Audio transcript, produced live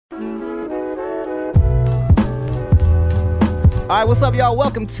All right, what's up, y'all?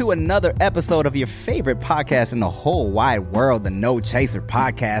 Welcome to another episode of your favorite podcast in the whole wide world, the No Chaser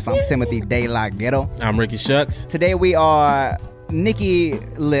Podcast. I'm Timothy De La Ghetto. I'm Ricky Shucks. Today we are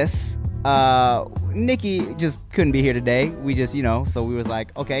Nikki-less. Nikki just couldn't be here today. We just, so we was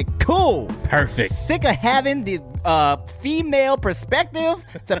like, okay, cool. Perfect. Sick of having the female perspective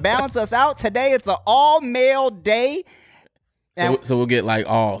to balance us out. Today it's an all-male day. So we'll get like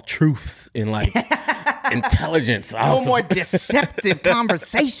all truths and like intelligence. No more deceptive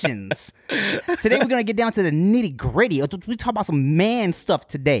conversations. Today we're going to get down to the nitty gritty. We talk about some man stuff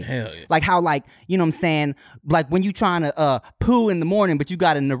today. Hell yeah. Like how you know what I'm saying? Like when you trying to poo in the morning, but you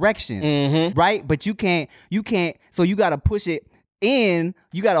got an erection, right? But you can't, so you got to push it in,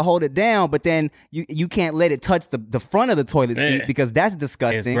 you got to hold it down, but then you can't let it touch the front of the toilet seat because that's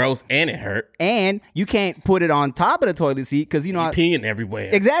disgusting. It's gross and it hurt. And you can't put it on top of the toilet seat because you peeing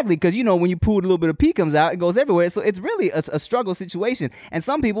everywhere. Exactly, because when you poo, a little bit of pee comes out, it goes everywhere. So it's really a struggle situation. And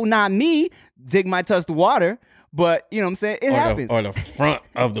some people, not me, dick might touch the water, but you know what I'm saying? It happens. Or the front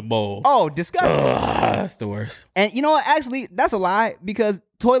of the bowl. Oh, disgusting. That's the worst. And you know what? Actually, that's a lie because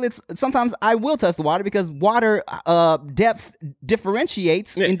toilets, sometimes I will touch the water because water depth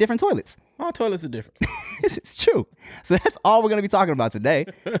differentiates in different toilets. All toilets are different. It's true. So that's all we're going to be talking about today.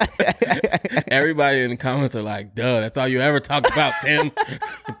 Everybody in the comments are like, duh, that's all you ever talk about, Tim.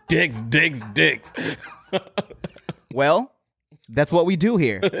 Dicks. Well, that's what we do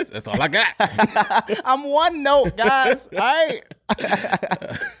here. That's all I got. I'm one note, guys. All right.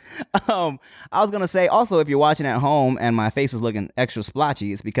 I was gonna say also, if you're watching at home and my face is looking extra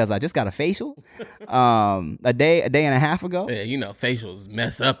splotchy, it's because I just got a facial a day and a half ago. Yeah, facials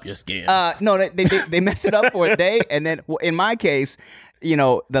mess up your skin. No, they mess it up for a day, and then in my case,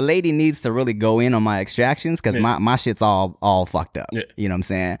 the lady needs to really go in on my extractions because my shit's all fucked up. Yeah. You know what I'm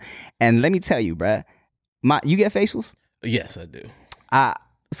saying? And let me tell you, bruh, you get facials? Yes, I do.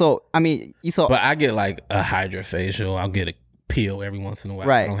 So I mean, but I get like a hydrofacial. I'll get a peel every once in a while.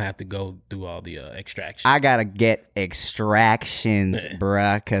 Right. I don't have to go through all the extractions. I gotta get extractions,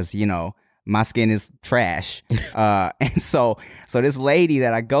 bruh, because my skin is trash. And so this lady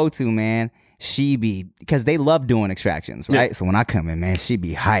that I go to, man, because they love doing extractions, right? Yeah. So when I come in, man, she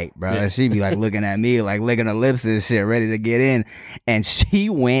be hype, bro. Yeah. She be like looking at me, like licking her lips and shit, ready to get in. And she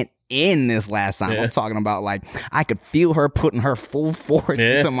went in this last time. I'm talking about like I could feel her putting her full force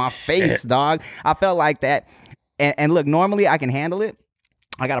into my face, dog. I felt like that. And look, normally I can handle it.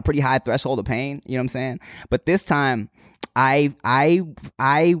 I got a pretty high threshold of pain, you know what I'm saying? But this time I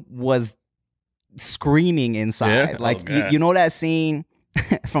was screaming inside. Yeah? Like you know that scene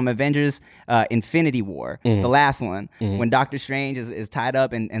from Avengers Infinity War, the last one, when Doctor Strange is tied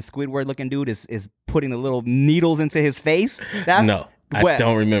up and Squidward looking dude is putting the little needles into his face? No. I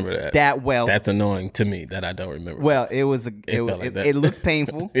don't remember that. That's annoying to me that I don't remember. Well, it looked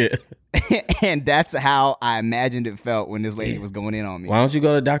painful. Yeah. And that's how I imagined it felt when this lady was going in on me. Why don't you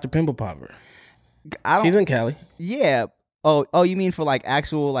go to Dr. Pimple Popper? She's in Cali. Yeah. Oh, you mean for like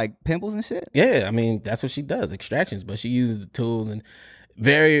actual like pimples and shit? Yeah, I mean that's what she does, extractions, but she uses the tools and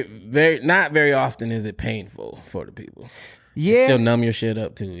very, very not very often is it painful for the people. Yeah, she'll numb your shit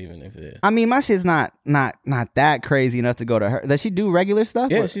up too, even if it is. I mean, my shit's not that crazy enough to go to her. Does she do regular stuff?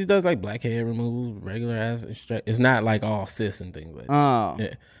 Yeah, she does like blackhead removals, regular ass extract. It's not like all cysts and things like that. Oh,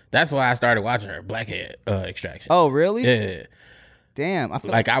 yeah, that's why I started watching her blackhead extraction. Oh, really? Yeah. Damn,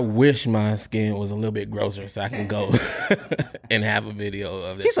 I wish my skin was a little bit grosser so I can go and have a video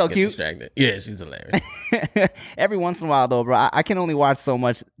of that. She's so cute. Extracted. Yeah, she's hilarious. Every once in a while though, bro, I can only watch so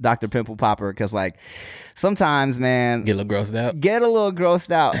much Dr. Pimple Popper because like sometimes, man, get a little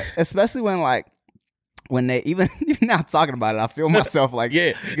grossed out, especially when they even now talking about it, I feel myself like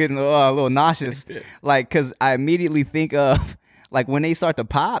getting a little nauseous, like because I immediately think of like when they start to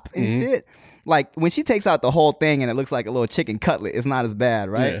pop and shit. Like when she takes out the whole thing and it looks like a little chicken cutlet, it's not as bad,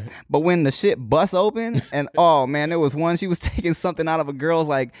 right? Yeah. But when the shit busts open and oh man, there was one, she was taking something out of a girl's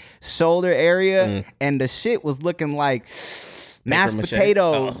like shoulder area and the shit was looking like mashed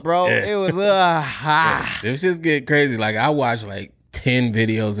potatoes, bro. Yeah. It was It was just get crazy. Like I watched like 10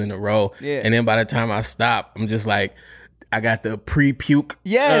 videos in a row and then by the time I stop, I'm just like, I got the pre-puke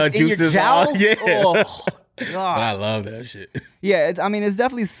juices on. Yeah. Oh, God. But I love that shit. Yeah, it's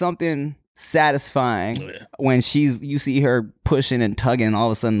definitely something satisfying when you see her pushing and tugging and all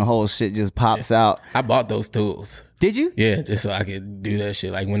of a sudden the whole shit just pops out. I bought those tools. Did you? Yeah, just so I could do that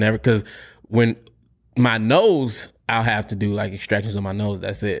shit like whenever, because when my nose, I'll have to do like extractions on my nose.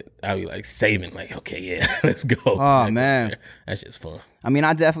 That's it. I'll be like saving, like, okay, yeah, let's go. Oh man, that's just fun. I mean,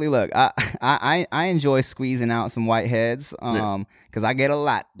 I definitely look. I enjoy squeezing out some whiteheads, because I get a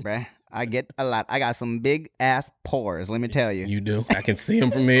lot, bruh. I get a lot. I got some big ass pores, let me tell you. You do. I can see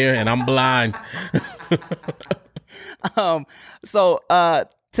them from here, and I'm blind. So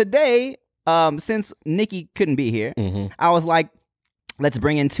today, since Nikki couldn't be here, I was like, let's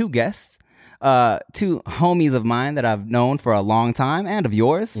bring in two guests. Two homies of mine that I've known for a long time, and of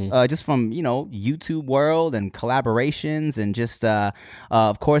yours, just from YouTube world and collaborations, and just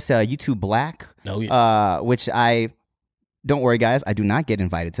of course YouTube Black. Oh yeah. Which I don't worry, guys, I do not get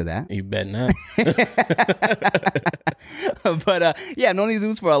invited to that. You bet not. But yeah, I've known these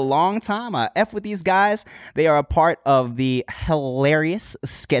dudes for a long time. F with these guys. They are a part of the hilarious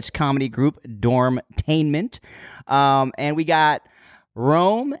sketch comedy group Dormtainment, and we got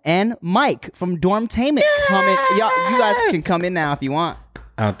Rome and Mike from Dormtainment. Come in. You guys can come in now if you want.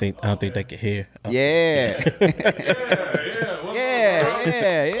 I don't think they can hear. Oh. Yeah. Yeah.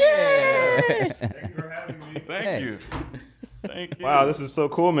 Thank you for having me. Thank you. Wow, this is so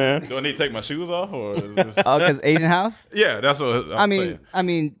cool, man. Do I need to take my shoes off, or is this? Oh, because Asian house. Yeah, that's what I'm saying. I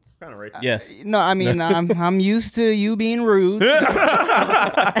mean. Kind of racist. Yes. No, I mean I'm used to you being rude. I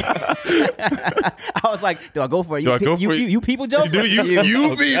was like, do I go for it? You people joke? Do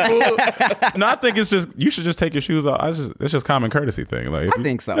you people? No, I think it's just you should just take your shoes off. It's just common courtesy thing. Like I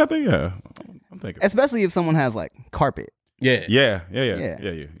think so. I'm thinking, especially if someone has like carpet. Yeah. You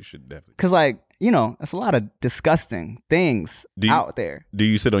should definitely. Because it's a lot of disgusting things out there. Do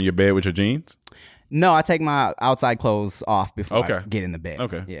you sit on your bed with your jeans? No, I take my outside clothes off before I get in the bed.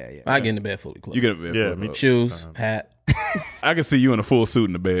 Okay. Yeah. I get in the bed fully clothed. You get in the bed. Yeah, me shoes, hat. I can see you in a full suit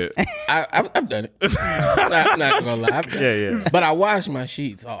in the bed. I've done it. I'm not gonna lie. I've done it. But I wash my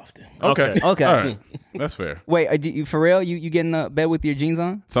sheets often. Okay. All right. That's fair. Wait, for real? You get in the bed with your jeans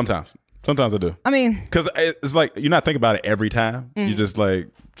on? Sometimes I do. I mean, because it's like you're not thinking about it every time. You just like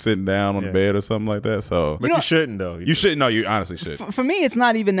sitting down on the bed or something like that. So, but you shouldn't though. You shouldn't. No, you honestly should. For me, it's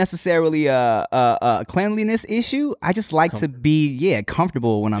not even necessarily a cleanliness issue. I just like to be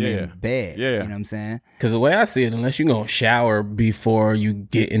comfortable when I'm in bed. Yeah, you know what I'm saying? Because the way I see it, unless you're gonna shower before you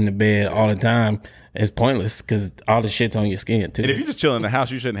get in the bed all the time, it's pointless because all the shit's on your skin too. And if you're just chilling in the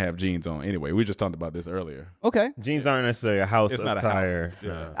house, you shouldn't have jeans on anyway. We just talked about this earlier. Okay. Jeans aren't necessarily a house attire. Not a house.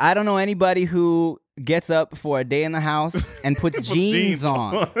 Yeah. I don't know anybody who gets up for a day in the house and puts jeans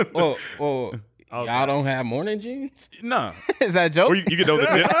on. Y'all don't have morning jeans? No. Is that a joke? Or you get those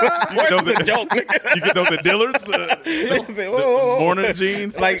at joke. You get those at Dillard's? The morning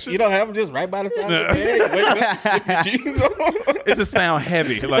jeans? Like, you don't have them just right by the side of the bed? Wake up, slip your jeans on? It just sound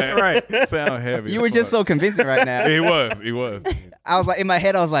heavy. Like, right. Sound heavy. You were just so convincing right now. He was. I was like, in my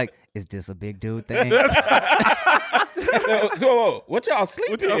head, I was like, is this a big dude thing? So, what y'all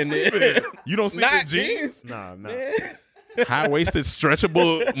sleeping in there? You don't sleep in jeans? No. High-waisted,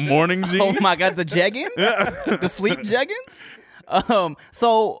 stretchable morning jeans? Oh my God, the jeggings? The sleep jeggings?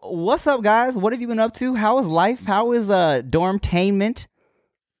 So what's up, guys? What have you been up to? How is life? How is Dormtainment?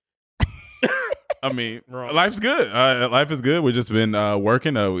 I mean, life's good. Life is good. We've just been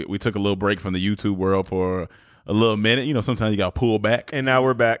working. We took a little break from the YouTube world for a little minute. You know, sometimes you got to pull back. And now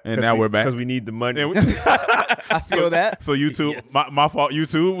we're back. Because we need the money. I feel that. So YouTube, yes. my fault,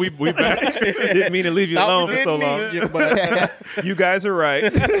 YouTube. We back. Didn't mean to leave you alone for so long. But you guys are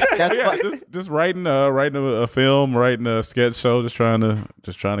right. Just writing a film, writing a sketch show, just trying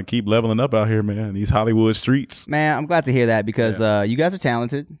to keep leveling up out here, man. These Hollywood streets. Man, I'm glad to hear that because you guys are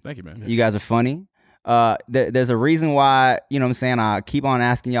talented. Thank you, man. You guys are funny. There's a reason why, you know what I'm saying, I keep on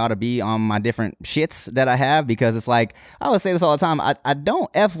asking y'all to be on my different shits that I have, because it's like, I would say this all the time, I don't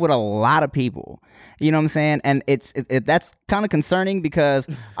F with a lot of people, you know what I'm saying, and that's kind of concerning because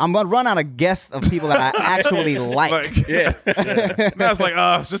I'm gonna run out of guests of people that I actually like. Now it's like,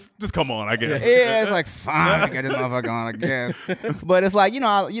 just come on, I guess. Yeah, it's like, fine, I get this motherfucker on, I guess. But it's like,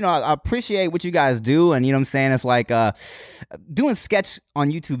 I appreciate what you guys do, and you know what I'm saying, it's like, doing sketch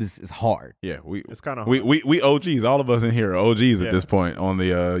on YouTube is hard. Yeah, it's kind of hard. We OGs. All of us in here are OGs at this point on the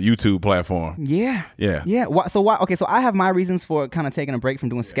YouTube platform. Yeah. So I have my reasons for kind of taking a break from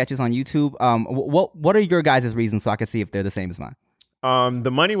doing sketches on YouTube. What are your guys' reasons so I can see if they're the same as mine?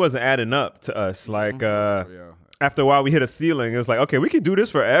 The money wasn't adding up to us. Like after a while, we hit a ceiling. It was like, okay, we could do this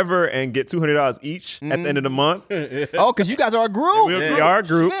forever and get $200 each at the end of the month. Oh, because you guys are a group. We are a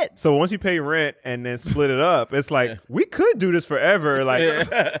group. Shit. So once you pay rent and then split it up, it's like we could do this forever. Like,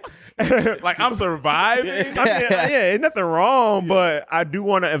 like I'm surviving. I mean, ain't nothing wrong, but I do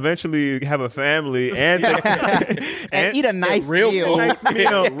want to eventually have a family and eat a nice meal.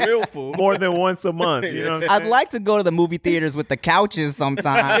 Real food, more than once a month. You know, I'd like to go to the movie theaters with the couches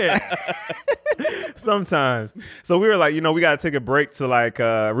sometime. Sometimes. So we were like, we got to take a break to like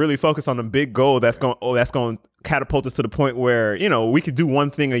really focus on the big goal that's going to catapult us to the point where, we could do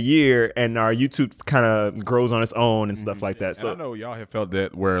one thing a year and our YouTube kind of grows on its own and stuff like that. So I know y'all have felt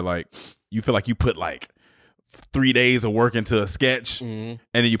that where like you feel like you put like 3 days of work into a sketch and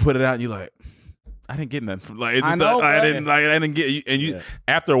then you put it out and you're like, I didn't get nothing. Like, it's just I didn't get. And you,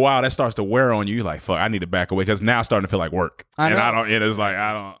 after a while, that starts to wear on you. You're like, fuck, I need to back away because now it's starting to feel like work. And it's like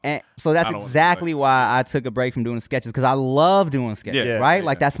I don't. And so that's exactly why I took a break from doing sketches because I love doing sketches, right?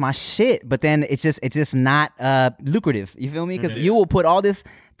 Like that's my shit. But then it's just not lucrative. You feel me? Because you will put all this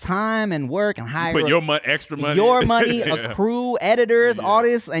time and work and hire put your extra money, a crew, editors, all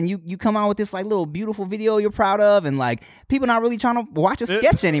this, and you come out with this like little beautiful video you're proud of, and like people not really trying to watch a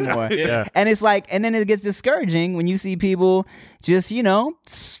sketch anymore. And it's like, and then it gets discouraging when you see people just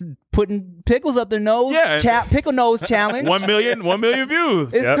putting pickles up their nose, pickle nose challenge. 1 million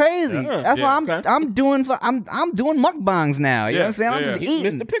views. It's crazy. That's why I'm doing mukbangs now. You know what I'm saying? I'm just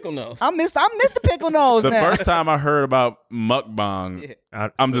eating. Mr. Pickle Nose. I'm Mr. Pickle Nose. The now. first time I heard about mukbang,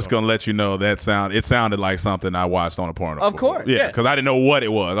 I'm just gonna let you know it sounded like something I watched on a porno. Of course, because I didn't know what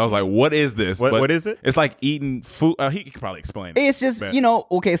it was. I was like, "What is this? What is it?" It's like eating food. He could probably explain it. It's just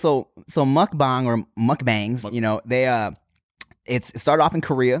okay. So mukbang or mukbangs, they it started off in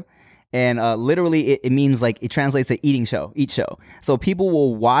Korea. And literally, it means like it translates to eat show. So people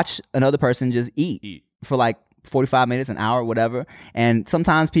will watch another person just eat for like 45 minutes, an hour, whatever. And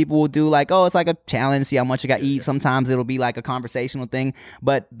sometimes people will do like, oh, it's like a challenge, see how much you got to eat. Sometimes it'll be like a conversational thing.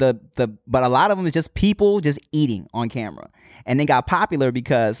 But but a lot of them is just people just eating on camera. And they got popular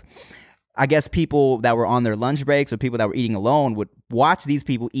because I guess people that were on their lunch breaks or people that were eating alone would watch these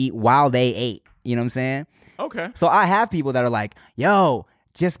people eat while they ate. You know what I'm saying? Okay. So I have people that are like, yo,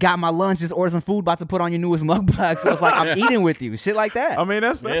 just got my lunch, just ordered some food, about to put on your newest mukbang. So it's like, I'm eating with you. Shit like that. I mean,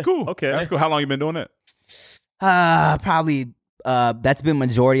 that's cool. Okay. That's cool. How long you been doing that? Probably, that's been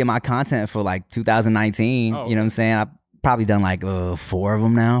majority of my content for like 2019. You know what I'm saying? I've probably done like 4 of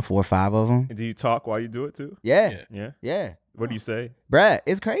them now, 4 or 5 of them. And do you talk while you do it too? Yeah. What do you say? Bruh,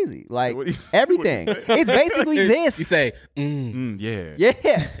 it's crazy. Like, everything. It's basically this. You say, yeah.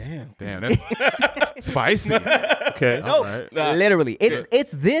 Yeah. Damn, that's spicy. Okay. No, literally.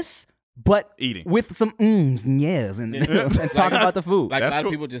 It's this, but eating. With some and yes, and talking about the food. Like, a lot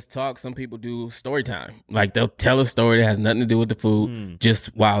of people just talk. Some people do story time. Like, they'll tell a story that has nothing to do with the food just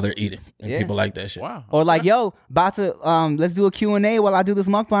while they're eating. And people like that shit. Wow. Or like, yo, about to, let's do a Q&A while I do this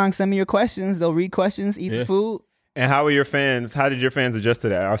mukbang. Send me your questions. They'll read questions, eat the food. And how did your fans adjust to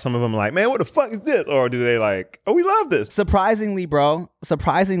that? Are some of them like, man, what the fuck is this? Or do they like, oh, we love this? Surprisingly, bro. I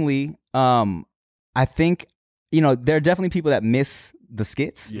think, there are definitely people that miss the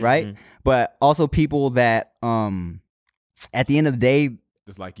skits, right? Mm-hmm. But also people that, at the end of the day,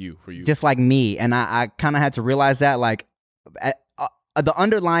 just like you, for you, just like me. And I kind of had to realize that, like, the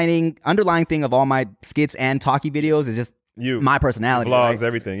underlying thing of all my skits and talkie videos is just my personality, vlogs, right?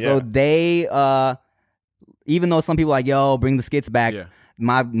 everything. Yeah. So they, even though some people are like, yo, bring the skits back,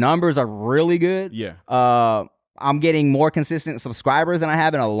 my numbers are really good. Yeah. I'm getting more consistent subscribers than I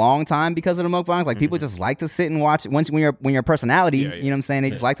have in a long time because of the mukbangs. Like, people just like to sit and watch. When you're a personality, you know what I'm saying? They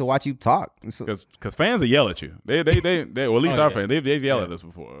just like to watch you talk. Because fans will yell at you. They well, at least our fans, they've yelled at us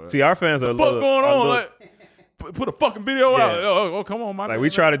before. See, our fans are what's going on? Put a fucking video out. Oh, come on, man. Like, if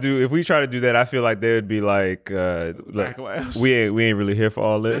we try to do that, I feel like they would be like, we ain't really here for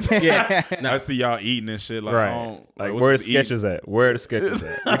all this. I see y'all eating and shit. Like, right. Like, where the sketches at? Where are the sketches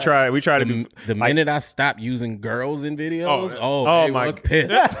at? We try to do. The minute I stopped using girls in videos, they was pissed.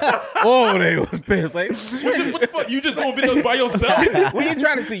 They was pissed. Like, what the fuck? You just doing videos by yourself? We ain't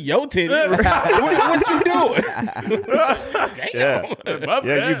trying to see your titties. What you doing? Damn.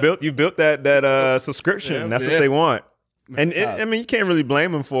 You built that subscription. That's what they want. And you can't really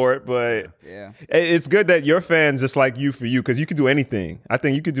blame them for it, but it's good that your fans just like you for you, because you can do anything. I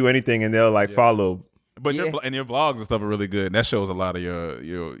think you could do anything and they'll follow. But your vlogs and stuff are really good. And that shows a lot of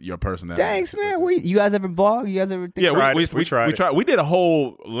your personality. Thanks, man. You guys ever vlog? You guys ever think we tried. We did a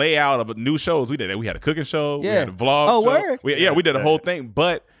whole layout of new shows. We did that. We had a cooking show. We had a vlog show. Word? We did a whole thing,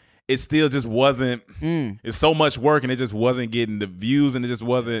 but it still just wasn't. It's so much work, and it just wasn't getting the views, and it just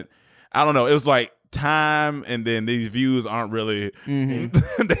wasn't. I don't know. It was like time, and then these views aren't really they're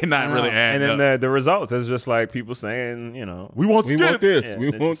not really adding and then up. the results is just like people saying, we want this. Yeah, we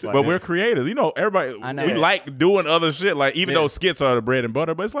want but we're creative. Everybody we like doing other shit, like even though skits are the bread and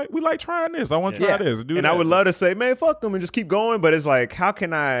butter, but it's like we like trying this. I want to try this. I would love to say, man, fuck them and just keep going, but it's like, how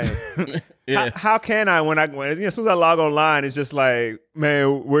can I How can I when as soon as I log online, it's just like,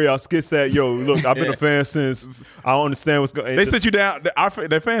 man, where y'all skits at? Yo, look, I've been a fan since. I don't understand what's going. They sit you down.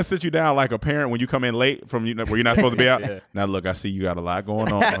 Their fans sit you down like a parent when you come in late from where you're not supposed to be out. Now look, I see you got a lot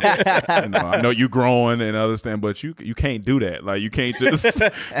going on. I know you growing and understand, but you can't do that. Like you can't just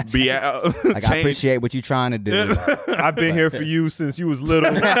be out. Like I appreciate what you're trying to do. I've been here for you since you was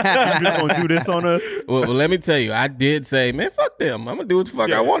little. You just gonna do this on us? Well, let me tell you, I did say, man, fuck them. I'm gonna do what the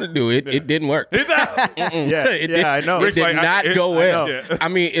fuck I want to do. It didn't work. I know. It did not go well. I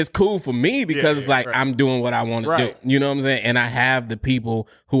mean, it's cool for me because it's like I'm doing what I want to do. You know what I'm saying? And I have the people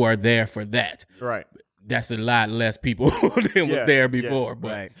who are there for that. Right. That's a lot less people than was there before.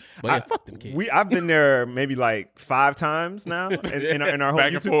 But fuck them kids. I've been there maybe like 5 times now in our whole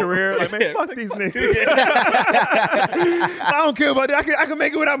YouTube career. Like, man, fuck these niggas. I don't care about that. I can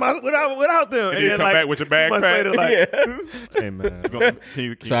make it without them. And then come back with your backpack. Later, hey man,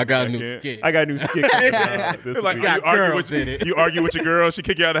 so I got a new skit. I got a new skit. Like you argue with your girl, she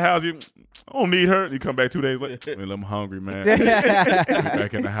kick you out of the house. You don't need her. You come back 2 days later. Man, I'm hungry, man. Get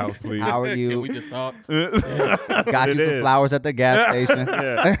back in the house, please. How are you? Can we just talk? Got you some flowers at the gas station.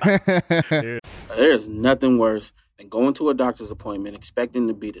 There's nothing worse than going to a doctor's appointment expecting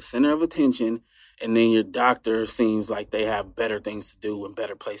to be the center of attention, and then your doctor seems like they have better things to do and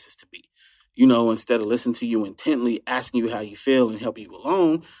better places to be. You know, instead of listening to you intently, asking you how you feel and help you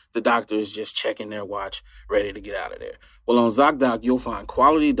along, the doctor is just checking their watch, ready to get out of there. Well, on ZocDoc, you'll find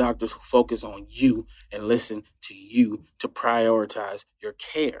quality doctors who focus on you and listen to you to prioritize your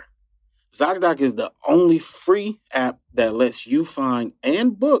care. ZocDoc is the only free app that lets you find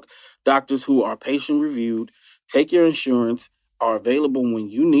and book doctors who are patient-reviewed, take your insurance, are available when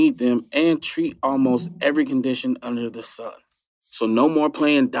you need them, and treat almost every condition under the sun. So no more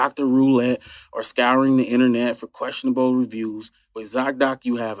playing doctor roulette or scouring the internet for questionable reviews. With ZocDoc,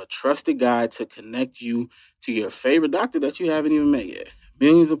 you have a trusted guide to connect you to your favorite doctor that you haven't even met yet.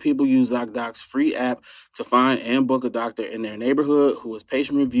 Millions of people use ZocDoc's free app to find and book a doctor in their neighborhood who is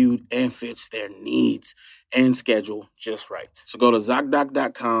patient-reviewed and fits their needs and schedule just right. So go to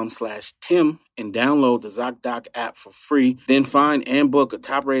ZocDoc.com/Tim and download the ZocDoc app for free. Then find and book a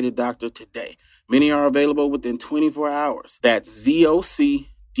top-rated doctor today. Many are available within 24 hours. That's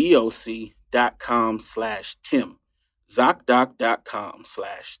ZocDoc.com/Tim.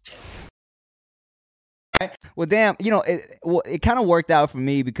 ZocDoc.com/Tim. Well, damn, it kind of worked out for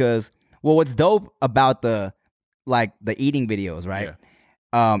me because, what's dope about the eating videos, right?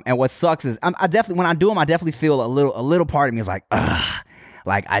 Yeah. And what sucks is I definitely, when I do them, I definitely feel a little part of me is like, ugh,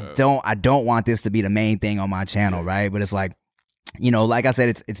 like I don't want this to be the main thing on my channel, right? But it's like, like I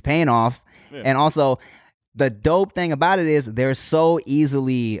said, it's paying off, and also the dope thing about it is they're so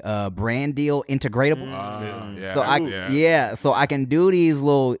easily brand deal integratable. So I can do these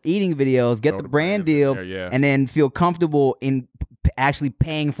little eating videos, get the brand deal, and then feel comfortable in actually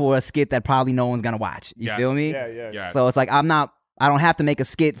paying for a skit that probably no one's gonna watch. You feel me? Yeah. So it's like I don't have to make a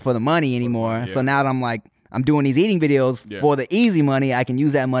skit for the money anymore. So now that I'm doing these eating videos for the easy money, I can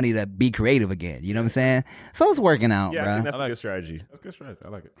use that money to be creative again. You know what I'm saying? So it's working out, bro. I think that's a good strategy. That's a good strategy. I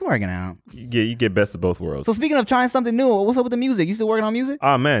like it. It's working out. You get best of both worlds. So speaking of trying something new, what's up with the music? You still working on music?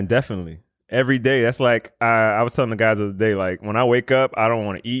 Oh man, definitely. Every day. That's like I was telling the guys the other day, like when I wake up, I don't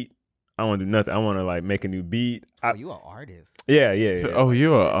want to eat. I don't want to do nothing. I want to like make a new beat. You an artist? Yeah. Oh,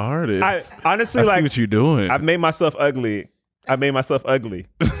 you're an artist. I honestly see what you're doing. I've made myself ugly. I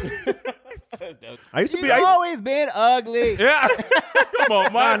used to be. Always been ugly. Yeah. Come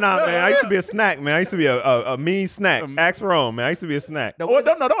on, man. Nah, man. I used to be a snack, man. I used to be a mean snack. Ask Rome, man. I used to be a snack. No,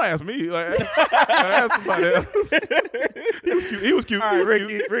 don't ask me. Like, ask somebody else. He was cute. All right,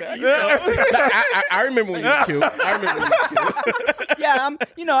 Ricky. I remember when you was cute. Yeah,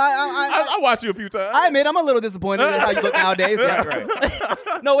 I watched you a few times. I admit I'm a little disappointed in how you look nowadays. Yeah, right.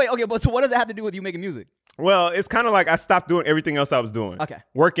 No, wait. Okay, but so what does it have to do with you making music? Well, it's kind of like I stopped doing everything else I was doing. Okay.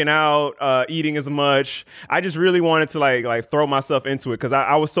 Working out, eating as much. I just really wanted to like throw myself into it because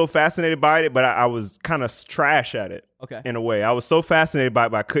I was so fascinated by it, but I was kind of trash at it. Okay. In a way. I was so fascinated by it,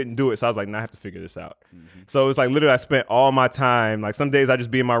 but I couldn't do it. So I was like, I have to figure this out. Mm-hmm. So it was like literally I spent all my time, like some days I'd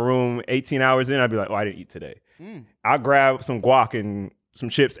just be in my room 18 hours in, I'd be like, I didn't eat today. I'll grab some guac and some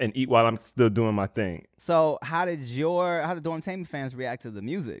chips and eat while I'm still doing my thing. So how did Dormtainment fans react to the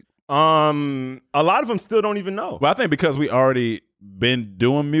music? A lot of them still don't even know. Well, I think because we already been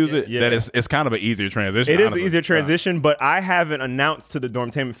doing music, that it's kind of an easier transition. It is an easier transition, but I haven't announced to the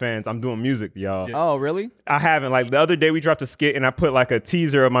Dormtainment fans I'm doing music, y'all. Yeah. Oh, really? I haven't. Like the other day, we dropped a skit and I put like a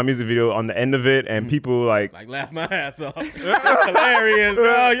teaser of my music video on the end of it, and people like laugh my ass off. Hilarious.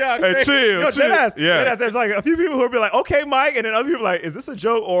 Oh, y'all hey, chill. Deadass. Yeah. There's like a few people who will be like, okay, Mike, and then other people are like, is this a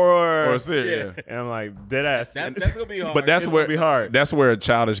joke or serious? And I'm like, deadass. That's gonna be hard. But that's where be hard. That's where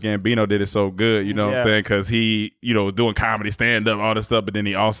Childish Gambino did it so good. You know what I'm saying? Because he, doing comedy, stand up, all this stuff, but then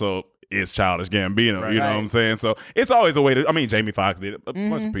he also is Childish Gambino. Right. You know what I'm saying? So it's always a way to. I mean, Jamie Foxx did it, a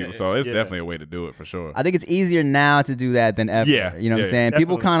bunch of people. So it's definitely a way to do it for sure. I think it's easier now to do that than ever. Yeah, you know what I'm saying?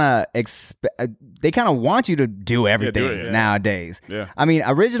 Definitely. People kind of they kind of want you to do everything nowadays. Yeah. I mean,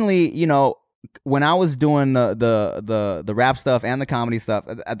 originally, when I was doing the rap stuff and the comedy stuff,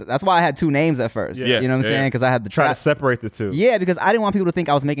 that's why I had two names at first. Yeah. You know what I'm saying? Because I had the try to separate the two. Yeah, because I didn't want people to think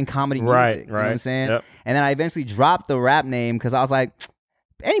I was making comedy music. Right. You know what I'm saying? Yep. And then I eventually dropped the rap name because I was like,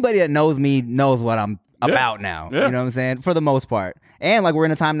 anybody that knows me knows what I'm about now. Yeah. You know what I'm saying? For the most part. And like we're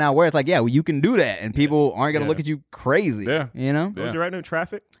in a time now where it's like, you can do that and people aren't going to look at you crazy. Yeah. You know? What was your right name?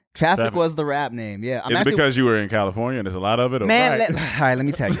 Traffic? Traffic was the rap name. Yeah. Is it because you were in California and there's a lot of it? Or man, all right, let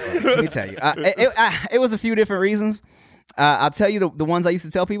me tell you. It was a few different reasons. I'll tell you the ones I used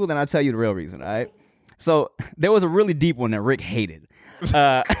to tell people, then I'll tell you the real reason, all right? So there was a really deep one that Rick hated.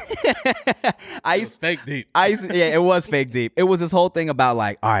 It was fake deep. It was fake deep. It was this whole thing about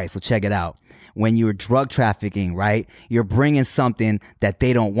like, all right, so check it out. When you're drug trafficking, right, you're bringing something that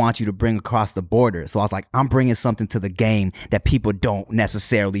they don't want you to bring across the border. So I was like, I'm bringing something to the game that people don't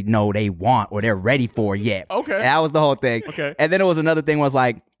necessarily know they want or they're ready for yet. Okay. And that was the whole thing. Okay. And then it was another thing was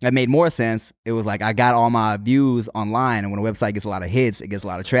like, that made more sense. It was like I got all my views online, and when a website gets a lot of hits, it gets a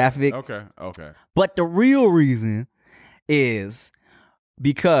lot of traffic. Okay. But the real reason is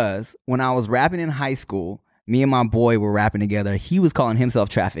because when I was rapping in high school, me and my boy were rapping together. He was calling himself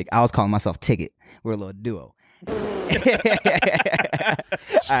Traffic. I was calling myself Ticket. We're a little duo.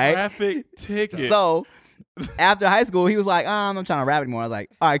 Traffic Ticket. So after high school, he was like, I'm not trying to rap anymore. I was like,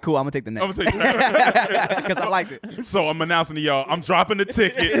 all right, cool. I'm going to take the next. Because I liked it. So I'm announcing to y'all, I'm dropping the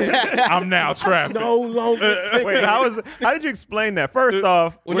ticket. I'm now Traffic. No longer. Wait, how did you explain that? First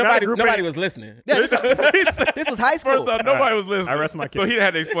off, nobody was listening. Yeah, this was high school. First off, nobody was listening. I rest my case. So he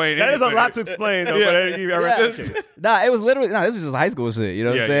had to explain That is a anything. lot to explain, though. But I rest my case. Nah, it was literally, this was just high school shit. You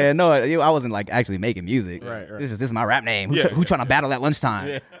know what I'm saying? No, I wasn't like actually making music. Right. This is my rap name. Who trying to battle at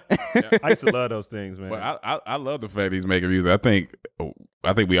lunchtime? I used to love those things, man. But I love the fact he's making music. I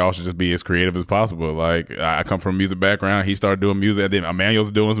think we all should just be as creative as possible. Like I come from a music background. He started doing music. Then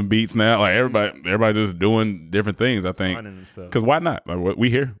Emmanuel's doing some beats now. Like everybody just doing different things. I think because why not? Like we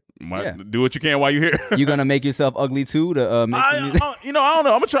here. Do what you can while you're here. You gonna make yourself ugly too to make some music? I don't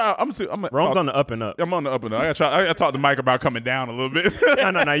know. I'm gonna try. Rome's on the up and up. I'm on the up and up. I gotta talk to Mike about coming down a little bit.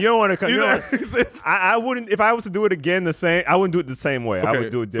 No. You don't want to come. I wouldn't. If I was to do it again I wouldn't do it the same way. Okay. I would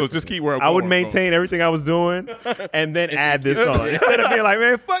do it differently. So just keep where I'm I would going, maintain everything I was doing and then add this on. Instead of being like,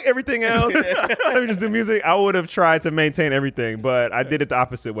 man, fuck everything else. Let me just do music. I would have tried to maintain everything, but I did it the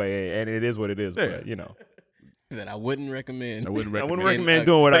opposite way, and it is what it is. But That I wouldn't recommend. I wouldn't recommend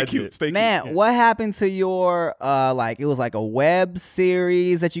doing what I did. Stay Man, cute. what happened to your it was like a web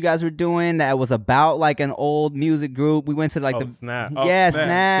series that you guys were doing that was about like an old music group? We went to like Snap. Snap. Dude,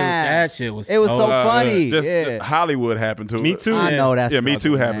 that shit was. It was so funny. Just Hollywood happened to it. Me Too. I know that's Me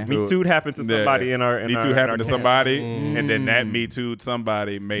Too happened to Me it. Too happened to somebody in our. Me Too happened to somebody, and then that Me Too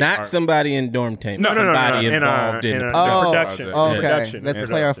somebody made not somebody in Dormtainment. No. Somebody involved in the production. Okay, Production. let's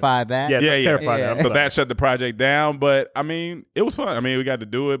clarify that. Yeah. Yeah. That. So that shut the project down, but I mean, it was fun. I mean, we got to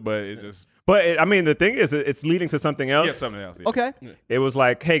do it, but it just. But the thing is, it's leading to something else. Yeah, something else. Yeah. Okay. It was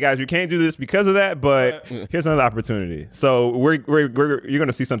like, hey guys, you can't do this because of that, but here's another opportunity. So you're going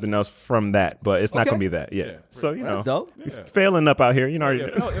to see something else from that, but it's not going to be that. Yeah. So That's dope. failing up out here. You know,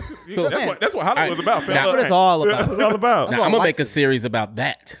 That's what Hollywood's about. That's what it's all about. That's what it's all about. Now, I'm gonna make a series about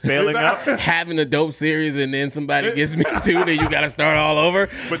that. Failing up. Having a dope series and then somebody gets Me Too, then you got to start all over.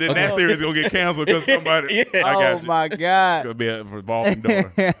 But then that series is gonna get canceled because somebody. I got you. My God. It's gonna be a revolving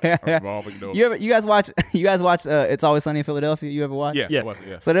door. You guys watch It's Always Sunny in Philadelphia? You ever watch? Yeah.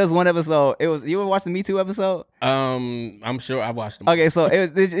 So there's one episode. You ever watch the Me Too episode? I'm sure I've watched them. Okay, so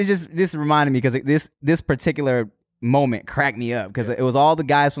it's just this reminded me because this particular moment cracked me up because it was all the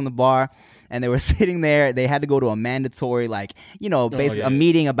guys from the bar and they were sitting there. They had to go to a mandatory, like, basically a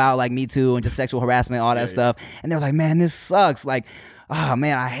meeting about like Me Too and just sexual harassment, all that stuff. And they were like, man, this sucks. Like, oh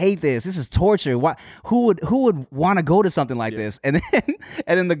man, I hate this. This is torture. Why? Who would want to go to something like this? And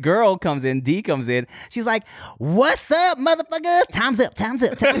then the girl comes in, D comes in. She's like, "What's up, motherfuckers? Time's up. Time's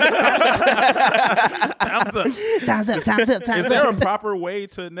up. Time's up. Time's up. Time's up. Time's up. Time's Is there a proper way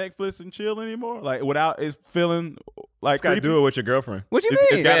to Netflix and chill anymore? Like without it feeling like you gotta do it with your girlfriend. What you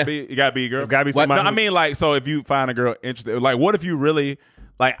mean? It gotta be a girl. It's gotta be somebody. No, I mean, like, so if you find a girl interested, like, what if you really,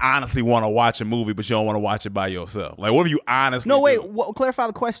 like, honestly want to watch a movie, but you don't want to watch it by yourself? Like, what if you honestly? No, wait. Clarify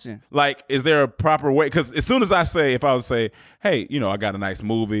the question. Like, is there a proper way? Because as soon as if I would say, hey, I got a nice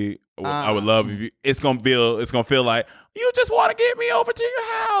movie, I would love if you. It's gonna feel like you just want to get me over to your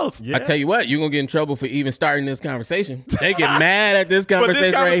house. Yeah. I tell you what, you're gonna get in trouble for even starting this conversation. They get mad at this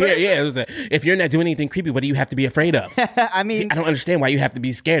conversation right here. Yeah, it was if you're not doing anything creepy, what do you have to be afraid of? I mean, I don't understand why you have to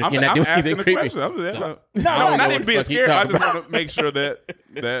be scared if you're not doing anything creepy. I'm not even being scared. I just want to make sure that.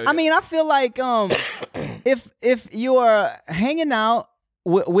 I mean, I feel like if you are hanging out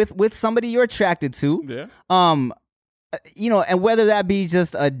with somebody you're attracted to, and whether that be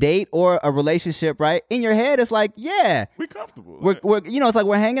just a date or a relationship, right? In your head, it's like, yeah, we're comfortable. We're it's like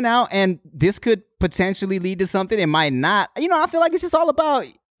we're hanging out, and this could potentially lead to something. It might not. I feel like it's just all about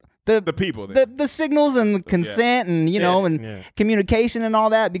the people, the signals and consent, and communication and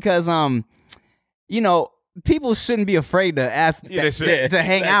all that. Because people shouldn't be afraid to ask to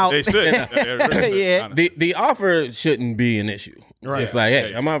hang out. They should. Yeah. The offer shouldn't be an issue. Right. Just like,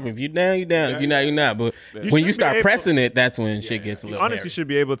 hey, I'm offering. If you're down, you're down. If you're not, you're not. But when you start pressing it, that's when shit gets a little. You honestly should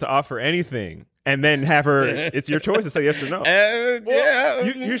be able to offer anything and then have her. It's your choice to say yes or no.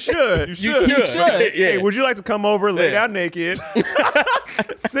 You should. You should. Yeah. Hey, would you like to come over, lay down naked,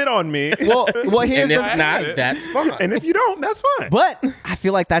 sit on me? Well, here's and if not, that's fine. And if you don't, that's fine. But I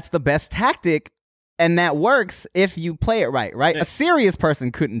feel like that's the best tactic. And that works if you play it right? A serious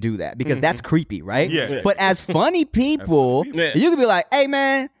person couldn't do that because that's creepy, right? Yeah. But as funny people, you could be like, hey,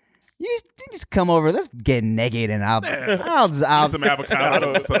 man, you just come over. Let's get naked and I'll eat some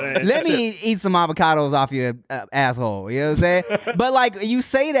avocados. Let me eat some avocados off your asshole. You know what I'm saying? But like you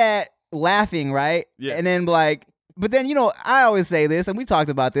say that laughing, right? Yeah. And then but then, I always say this, and we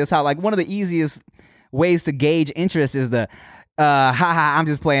talked about this, how like one of the easiest ways to gauge interest is I'm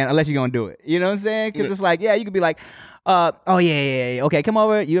just playing, unless you're gonna do it. You know what I'm saying? Because it's like, you could be like, oh yeah, okay, come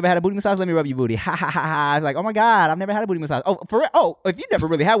over. You ever had a booty massage? Let me rub your booty. Ha ha ha ha. It's like, oh my god, I've never had a booty massage. Oh, for real? Oh, if you never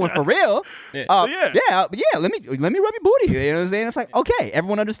really had one for real, let me rub your booty. You know what I'm saying? It's like, okay,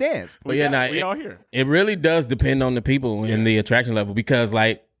 everyone understands. But we all here. It really does depend on the people and the attraction level, because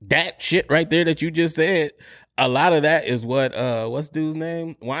like that shit right there that you just said. A lot of that is what what's dude's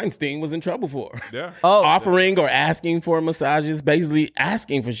name? Weinstein was in trouble for. Yeah. Offering or asking for massages, basically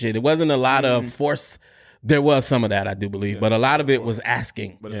asking for shit. It wasn't a lot of force. There was some of that, I do believe, but a lot of it was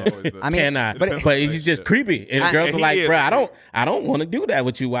asking. But it's always I mean, but it's just creepy. And girls are like, bro, I don't want to do that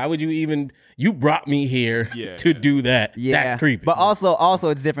with you. Why would you even? You brought me here to do that. Yeah. That's creepy. But also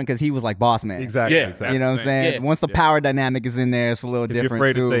it's different because he was like boss man. Exactly. Yeah. Exactly. You know what I'm saying? Yeah. Once the power dynamic is in there, it's a little different. You're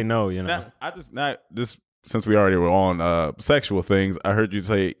afraid too. to say no. Since we already were on sexual things, I heard you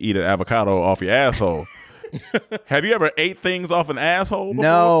say eat an avocado off your asshole. Have you ever ate things off an asshole before?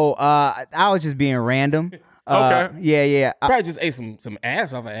 No, I was just being random. Okay. Yeah. Probably just ate some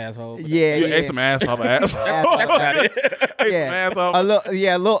ass off an asshole. You ate some ass off an asshole. That's about it. Ate some ass off. A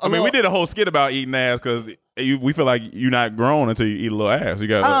little. I mean, we did a whole skit about eating ass because we feel like you're not grown until you eat a little ass. You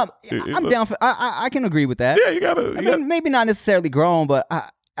got. I'm down for. I can agree with that. Yeah, you gotta. I mean, maybe not necessarily grown, but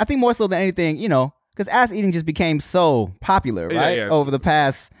I think more so than anything, because ass eating just became so popular, right? Yeah. Over the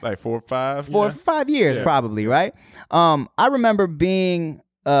past like 4 or 5 years, probably, right? I remember being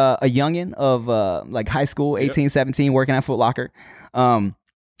a youngin' of like high school, 18, 17, working at Foot Locker.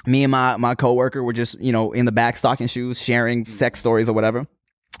 Me and my coworker were just, in the back stocking shoes, sharing sex stories or whatever.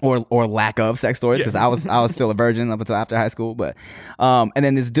 Or lack of sex stories, because I was still a virgin up until after high school. But and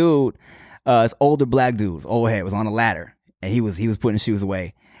then this dude, this older black dude, his old head, was on a ladder, and he was putting his shoes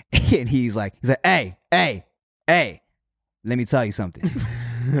away. And he's like, hey, let me tell you something.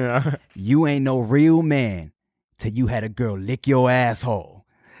 You ain't no real man till you had a girl lick your asshole.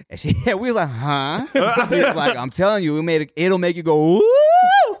 And we was like, huh? He was like, I'm telling you, it'll make you go, woo!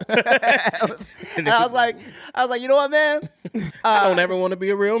 And I was like, you know what, man? I don't ever want to be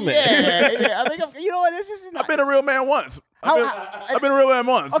a real man. Yeah. I think you know what? This is. I've been a real man once. I've been a real man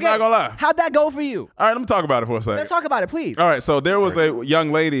once. Okay. I'm not gonna lie. How'd that go for you? All right, let me talk about it for a second. Let's talk about it, please. All right, so there was a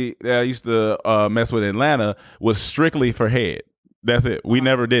young lady that I used to mess with in Atlanta, was strictly for head. That's it. We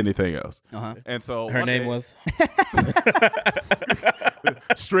never did anything else. Uh-huh. And so her name was.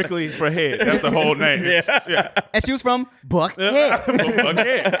 Strictly for head. That's the whole name. Yeah. And she was from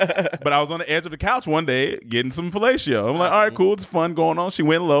Buckhead. But I was on the edge of the couch one day getting some fellatio. I'm like, all right, cool. It's fun going on. She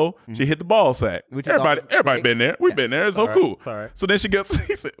went low. She hit the ball sack. Everybody been there. We've been there. It's so cool. So then she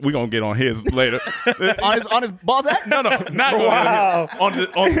said, we're going to get on his later. on his ball sack? No, not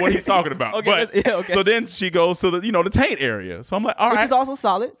on what he's talking about. Okay, but so then she goes to the taint area. So I'm like, all right. Which is also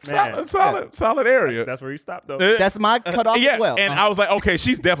solid. Solid area. That's where you stop though. That's my cutoff as well. And I was like, okay,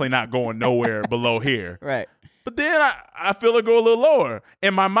 she's definitely not going nowhere below here. Right. But then I feel her go a little lower.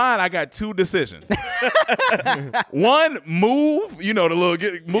 In my mind, I got two decisions. One, move, the little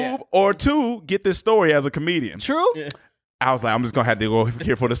move, or two, get this story as a comedian. True. Yeah. I was like, I'm just going to have to go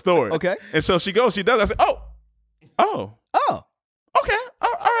here for the story. Okay. And so she goes, she does. I said, oh. Okay.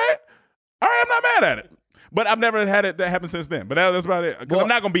 All right, I'm not mad at it. But I've never had it that happen since then. But that's about it. Because I'm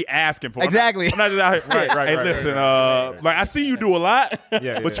not going to be asking for it. Exactly. I'm not just out here. Right. Hey, listen, like, I see you do a lot,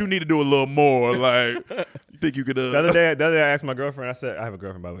 but you need to do a little more. Like, you think you could... The other day I asked my girlfriend, I said, I have a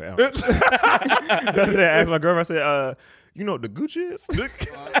girlfriend, by the way. The other day I asked my girlfriend, I said, you know what the gooch is? You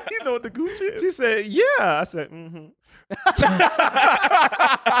know what the gooch is? She said, yeah. I said, mm-hmm. Well,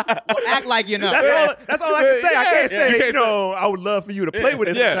 act like you know. That's all I can say. I can't say, I would love for you to play with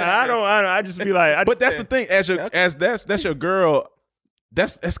it. I just be like, but that's the thing. That's your girl.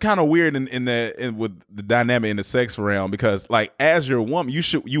 That's kind of weird in with the dynamic in the sex realm, because like as your woman,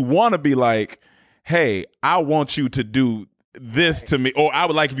 you want to be like, hey, I want you to do this to me, or I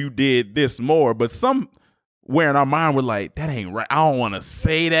would like if you did this more. But somewhere in our mind, we're like, that ain't right. I don't want to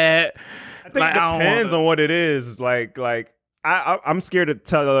say that. I think it depends on what it is. Like I'm scared to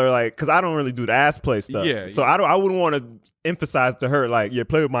tell her, like, because I don't really do the ass play stuff. Yeah. So I wouldn't want to emphasize to her, like,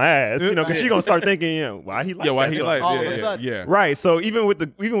 play with my ass, because she's gonna start thinking, why he like that? Why he like yeah. Right. So even with the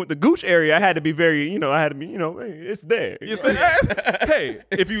gooch area, I had to be very, hey, it's there. Hey,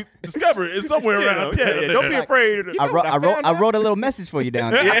 if you discover it, it's somewhere around. Don't be afraid. I wrote a little message for you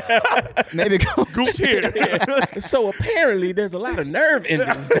down there. Maybe go gooch here. So apparently there's a lot of nerve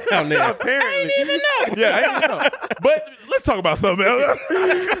endings down there. Apparently. I ain't even know. Yeah, I ain't even know. But let's talk about something else.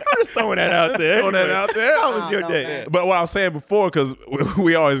 I'm just throwing that out there. How was your day? But what I was saying before, because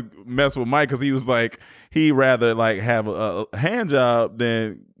we always mess with Mike, because he was like, he'd rather like have a hand job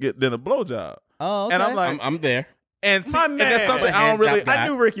than a blow job. Oh, okay. And I'm like, I'm there. And that's something I don't really. I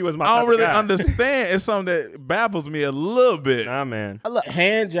knew Ricky was my. I don't really understand. It's something that baffles me a little bit. Nah, man.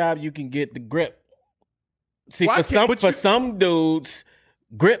 Hand job, you can get the grip. See, for some dudes,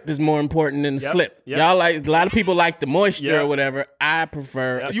 grip is more important than the slip. Yep. Y'all like, a lot of people like the moisture or whatever. I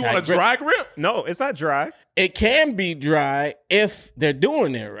prefer. You want a dry grip? No, it's not dry. It can be dry if they're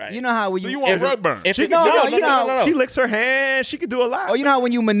doing it right. You know how when you want rug burn? No. She licks her hand. She could do a lot. Oh, you know how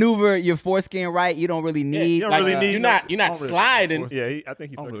when you maneuver your foreskin right, you don't really need. You don't really need. You're not sliding. Yeah, I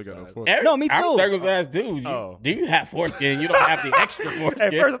think he's really got no foreskin. No, me too. I'm circumcised dude. Do you have foreskin? You don't have the extra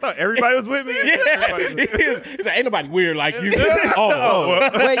foreskin. At first, I thought everybody was with me. He's like, ain't nobody weird like you.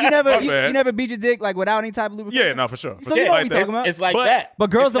 Wait, you never beat your dick like without any type of lubrication? Yeah, no, for sure. So you know what we talking about? It's like that. But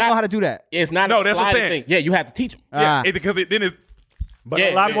girls don't know how to do that. It's not a sliding thing. Yeah, you have to teach them. Yeah, because then it's. But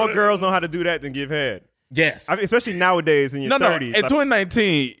a lot more girls know how to do that than give head. Yes, especially nowadays in your 30s. In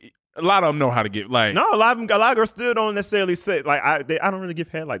 2019, a lot of them know how to give. Like, no, a lot of girls still don't necessarily say like I don't really give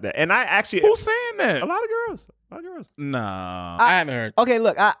head like that. And I actually, who's saying that? A lot of girls. Nah, I haven't heard. Okay,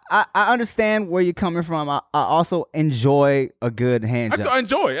 look, I understand where you're coming from. I also enjoy a good hand job. I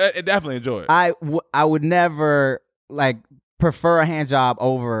definitely enjoy it. I would never like prefer a hand job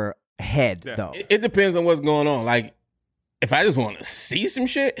over head though. It depends on what's going on. Like, if I just want to see some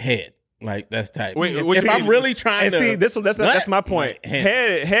shit, head. Like, that's tight. If I'm really trying to see, that's my point.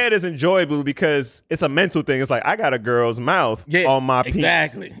 Head is enjoyable because it's a mental thing. It's like, I got a girl's mouth on my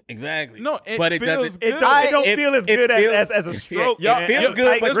penis. Exactly. No, but it feels doesn't. It don't feel as good as a stroke. It feels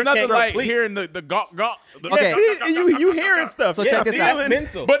good, but there's nothing like hearing the gawk. Okay, you hearing stuff. So check this out.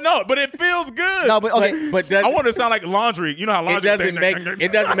 Mental. But it feels good. No, but okay. But I want to sound like laundry. You know how laundry it doesn't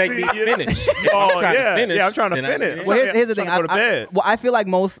make me finish. I'm trying to finish. Well, here's the thing. I feel like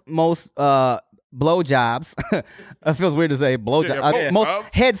most blowjobs. It feels weird to say blowjob. Most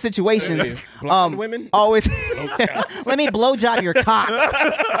head situations. Women always. Let me blowjob your cock.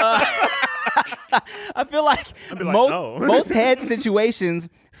 I feel like most head situations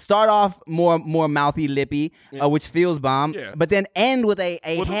start off more mouthy, lippy, which feels bomb, but then end with a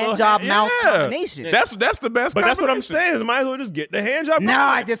hand job mouth combination. That's the best. But that's what I'm saying. Is might as well just get the hand job. No,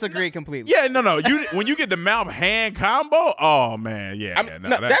 I disagree completely. Yeah, no. When you get the mouth hand combo, oh man,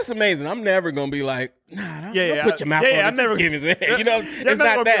 that's amazing. I'm never gonna be like, nah, don't put your mouth on it. I'm never give it. You know, it's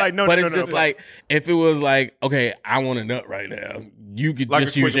not that. Like, but it's just like if it was like, okay, I want a nut right now. You could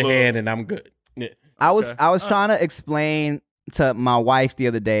just use your hand and I'm good. Yeah. I was trying to explain to my wife the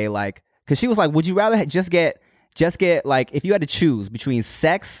other day, like, because she was like, would you rather just get like, if you had to choose between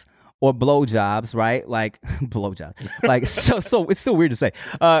sex or blowjobs, right? Like blowjobs, like so it's so weird to say.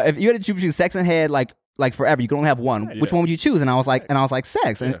 If you had to choose between sex and head, like forever, you can only have one. Which one would you choose? And I was like,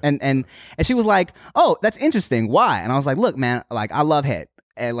 sex. And she was like, oh, that's interesting. Why? And I was like, look, man, like I love head,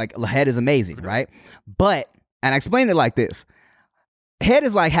 and like head is amazing, right? But and I explained it like this: head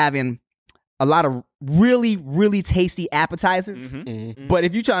is like having a lot of really, really tasty appetizers. But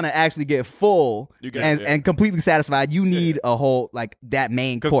if you're trying to actually get full and completely satisfied, you need a whole, like, that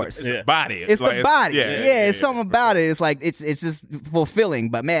main course. It's the body. It's the body. It's something about it. It's like, it's just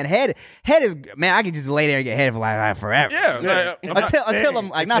fulfilling. But man, head is, man, I can just lay there and get head for like forever. Yeah. Until I'm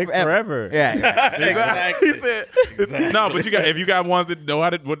like, not forever. Yeah. Exactly. He said, no, but if you got ones that know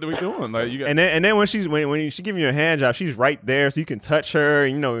what they're doing. Like, you got, and then when she giving you a hand job, she's right there, so you can touch her,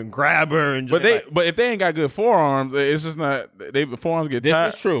 and grab her. And just but if they ain't got good forearms, it's just not. They forearms get tight.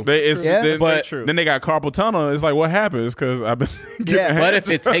 This is true. Then they got carpal tunnel. It's like, what happens? Because I've been. But if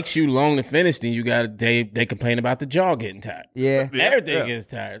it takes you long to finish, then you got they complain about the jaw getting tired. Yeah. Everything gets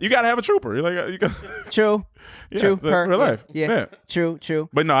tired. You got to have a trooper. You got. True. True. Real life. Yeah. True.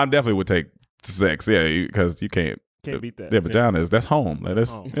 But no, I definitely would take sex. Yeah, because you can't. Can't beat that. Their vagina that's home.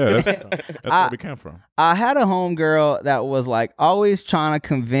 That's where we came from. I had a homegirl that was like always trying to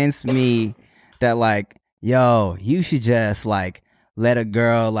convince me that like, yo, you should just like let a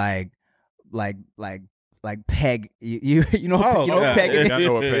girl like peg you know peg is. I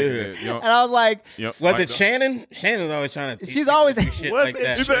know what peg is. And I was like, was it Shannon? Shannon's always trying to. She's always shit like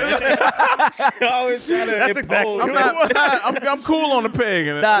that. She's always trying to. That's exactly. I'm cool on the peg.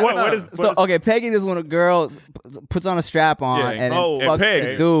 Okay, pegging is when a girl puts on a strap on and fucks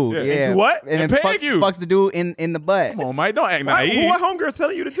the dude. Yeah. And what? And then fucks the dude in the butt. Come on, Mike, don't act naive. What homegirl's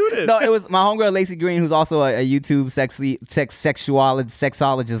telling you to do this? No, it was my homegirl Lacey Green, who's also a YouTube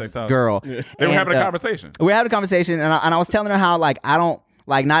sexologist girl. Yeah. They were having a conversation. We were having a conversation, and I was telling her how like I don't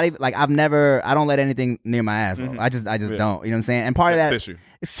like not even like I don't let anything near my asshole. I just don't. You know what I'm saying? And part of that tissue.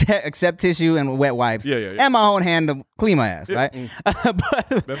 Except tissue and wet wipes. Yeah. And my own hand to clean my ass, right?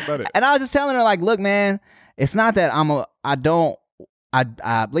 But that's about it. And I was just telling her like, look, man, it's not that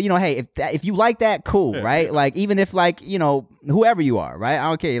hey, if you like that, cool, right? Yeah. Like even if like, whoever you are, right? I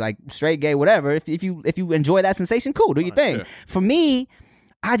don't care, like straight, gay, whatever. If you enjoy that sensation, cool, do your thing. Yeah. For me,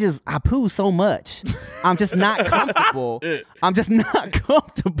 I poo so much. I'm just not comfortable. I'm just not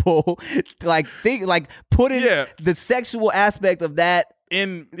comfortable. Like putting the sexual aspect of that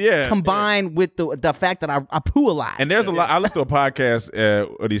combined with the fact that I poo a lot. And there's a lot. I listened to a podcast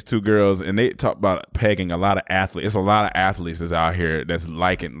of these two girls, and they talk about pegging a lot of athletes. It's a lot of athletes that's out here that's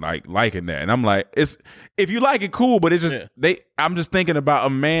liking that. And I'm like, if you like it, cool. But it's just I'm just thinking about a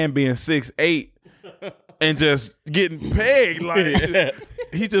man being 6'8" and just getting pegged like.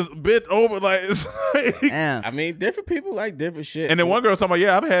 He just bent over like. I mean, different people like different shit. And then one girl talking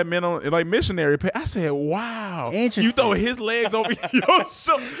about, I've had men on like missionary pay. I said, wow, interesting. You throw his legs over your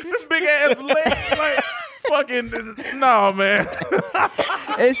shoulder, this big ass leg, like fucking no, man.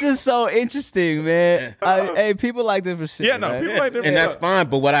 It's just so interesting, man. Hey, people like different shit. Yeah, no, right? people like different. And that's fine.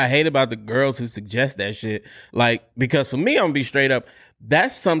 But what I hate about the girls who suggest that shit, like, because for me, I'm gonna be straight up.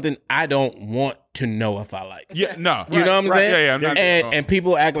 That's something I don't want to know if I like. Yeah, no. You know what I'm saying? Yeah, I'm not, and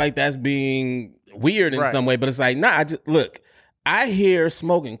people act like that's being weird in some way, but it's like, nah, I hear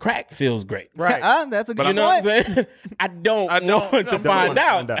smoking crack feels great. Right. That's a good point. You know what I'm saying? I don't want to find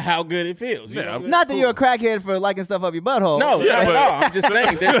out how good it feels. You know not that you're a crackhead for liking stuff up your butthole. No, I'm just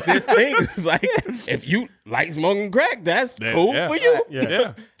saying this thing is like, if you like smoking crack, that's cool for you.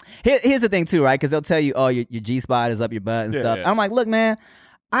 Yeah. Here's the thing too, right? Because they'll tell you, oh, your G-spot is up your butt and stuff. And I'm like, look, man,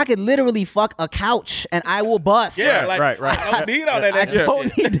 I could literally fuck a couch and I will bust. Yeah, right. I don't need all that extra. I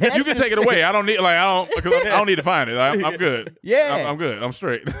don't need that. You can take it away. I don't need to find it. I'm good. Yeah, I'm good. I'm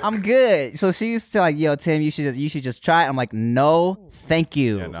straight. I'm good. So she used to like, yo, Tim, you should just try it. I'm like, no, thank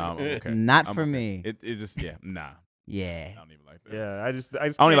you. Yeah, no, okay. Not for me. It just nah. Yeah. I don't even like that. Yeah, I just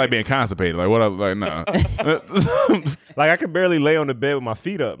only like being constipated. Like what? Like nah. Like I could barely lay on the bed with my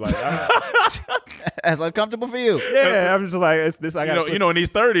feet up. Like That's uncomfortable for you. Yeah, I'm just like, it's this. I got. In these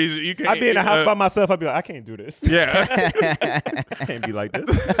 30s, you can't. I'd be in the house by myself. I'd be like, I can't do this. Yeah, I can't be like this.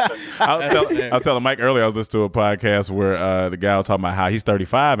 I was telling Mike earlier. I was listening to a podcast where the guy was talking about how he's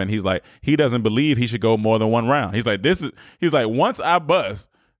 35 and he's like, he doesn't believe he should go more than one round. He's like, once I bust,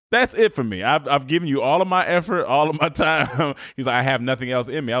 that's it for me. I've given you all of my effort, all of my time. He's like, I have nothing else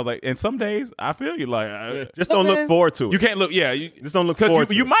in me. I was like, and some days I feel you. Like, just don't look forward to it. You can't look. Yeah, you just don't look forward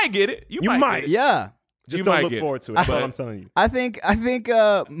to it. You might get it. You might. Yeah. Just don't look forward to it. That's what I'm telling you. I think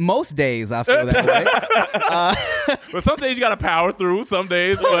most days I feel that way. But some days you got to power through. Some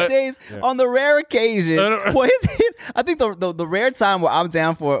days, on the rare occasion. I think the rare time where I'm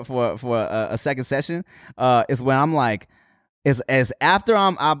down for a second session is when I'm like, is after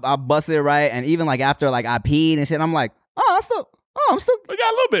I busted it right, and even like after like I peed and shit. I'm like, I'm still. We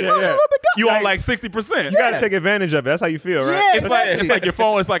got a little bit. A little bit you on like 60%. You gotta take advantage of it. That's how you feel, right? Yeah, it's like your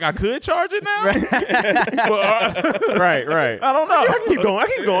phone. It's like I could charge it now. Right. I don't know. I can keep going.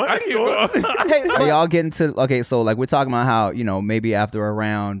 Hey, are y'all getting to okay? So like we're talking about how maybe after a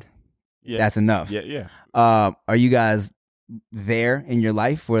round, that's enough. Yeah. Are you guys there in your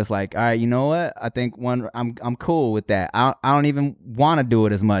life where it's like, all right, you know what? I think I'm cool with that. I don't even want to do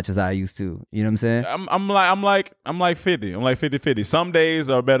it as much as I used to. You know what I'm saying? I'm like 50. I'm like 50-50. Some days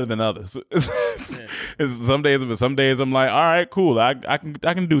are better than others. Some days I'm like, all right, cool. I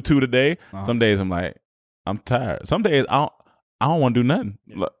can do 2 today. Some days I'm like, I'm tired. Some days I don't want to do nothing.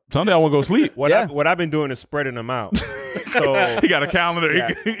 Some days I want to go sleep. What I've been doing is spreading them out. So he got a calendar.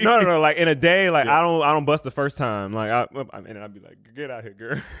 Yeah. No. Like in a day, like I don't bust the first time. Like and I'd be like, get out here,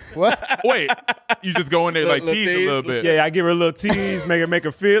 girl. What? Wait, you just go in there like tease a little bit. Yeah, I give her a little tease, make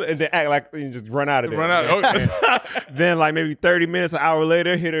her feel, and then act like you just run out of there. Then like maybe 30 minutes, an hour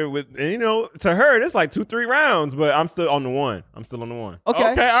later, hit her with, and to her it's like 2-3 rounds, but I'm still on the one. Okay, all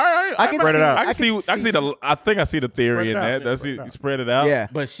right. I can spread it out. I think I see the theory in that. That's it. Spread it out. Yeah,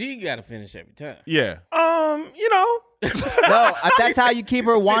 but she got to finish every time. Yeah. No, that's how you keep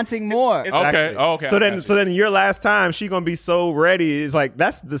her wanting more. Exactly. Okay. So then your last time she gonna be so ready. It's like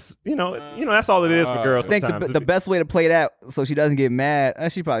that's this. That's all it is for girls. I think the best way to play that so she doesn't get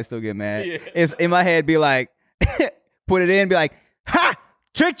mad. She probably still get mad. Is in my head be like, put it in, be like, ha,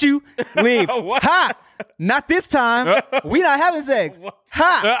 tricked you, leave. Ha, not this time. We not having sex.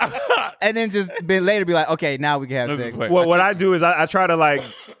 Ha, and then just later be like, okay, now we can have sex. Well, what I do is I try to like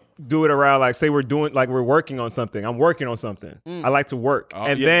do it around like say we're working on something. I'm working on something. I like to work,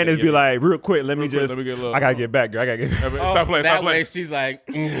 then it'd be like real quick. Let me get a little, I gotta get back, girl. I gotta get back. Stop playing. That way she's like,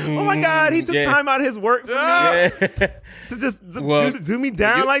 oh my God, he took time out of his work for me to just do me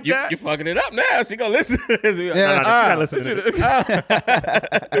down like that. You're fucking it up now. She gonna listen to this. She's not listening to this. No,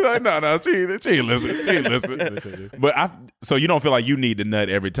 she ain't listening. But so you don't feel like you need to nut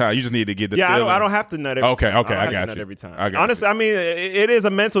every time. You just need to get the feeling. I don't have to nut every time. Okay, I got you. Every time. Honestly, I mean, it is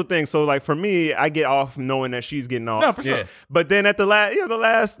a mental thing. So like for me, I get off knowing that she's getting off. No, for sure. Yeah. But then at the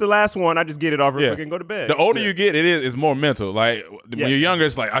last one, I just get it off real quick and go to bed. The older you get, it's more mental. Like when you're younger,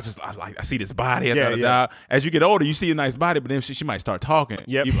 it's like I see this body. As you get older, you see a nice body, but then she might start talking.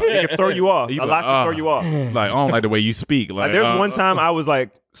 Yep. It can throw you off. A lot can throw you off. Like I don't like the way you speak. Like there's one time I was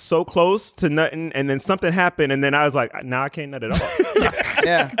like so close to nutting, and then something happened, and then I was like, nah, I can't nut at all.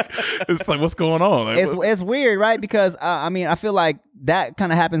 Yeah. It's like, what's going on? Like, it's weird, right? Because I feel like that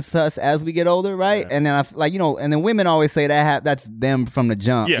kind of happens to us as we get older, right? Yeah. And then and then women always say that's them from the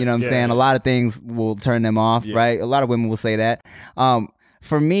jump. You know what I'm saying? A lot of things will turn them off, right? A lot of women will say that.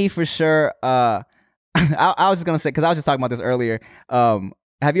 For me, for sure, I was just gonna say, because I was just talking about this earlier.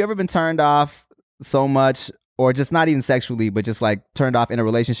 Have you ever been turned off so much, or just not even sexually, but just like turned off in a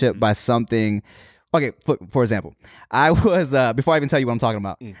relationship by something? Okay, for example, I was before I even tell you what I'm talking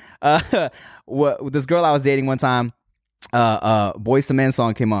about. This girl I was dating one time, Boyz II Men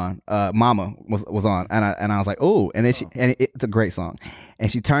song came on. Mama was on, and I was like, oh, and then it's a great song,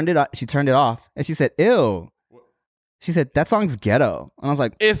 and she turned it off, and she said, ew. She said, that song's ghetto. And I was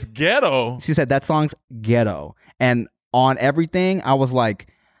like, it's ghetto? She said, that song's ghetto. And on everything, I was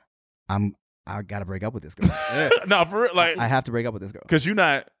like, I gotta break up with this girl. No, for real, like I have to break up with this girl. Because we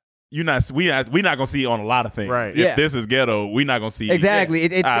not gonna see on a lot of things. Right. If this is ghetto, we're not gonna see exactly.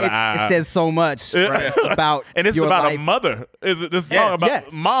 It says so much about and it's your about life. A mother. Is it this song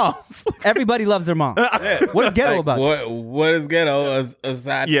about moms? Everybody loves their mom. What is ghetto about? What is ghetto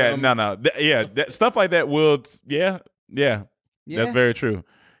aside? From... stuff like that will. That's very true.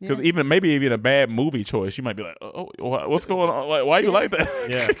 Because even a bad movie choice, you might be like, oh, what's going on? Like, why you like that?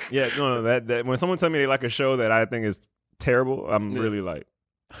 No. That when someone tells me they like a show that I think is terrible, I'm really like,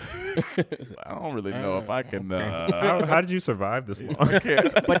 I don't really know if I can. How did you survive this long?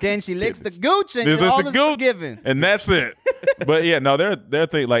 But then she licks the gooch and all is forgiven. And that's it. But yeah, no, they're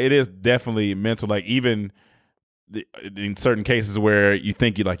thing like it is definitely mental. Like even in certain cases where you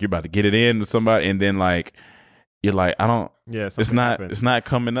think you're about to get it in with somebody, and then like you're like, I don't. Yeah, it's not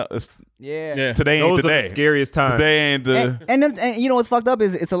coming up. Today ain't Those the day. Are the scariest time. Today ain't the. And you know what's fucked up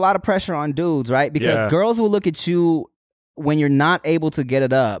is it's a lot of pressure on dudes, right? Because girls will look at you when you're not able to get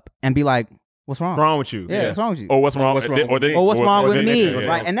it up and be like, "What's wrong? What's wrong with you? Yeah, what's wrong with you? Or what's wrong? What's wrong with me?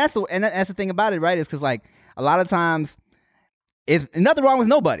 Right? And that's the thing about it, right? Is because like a lot of times. It's nothing wrong with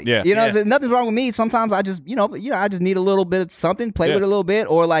nobody. Yeah. You know, nothing's wrong with me. Sometimes I just, I just need a little bit of something, play with it a little bit,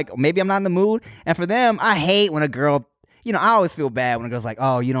 or like maybe I'm not in the mood. And for them, I hate when a girl, I always feel bad when a girl's like,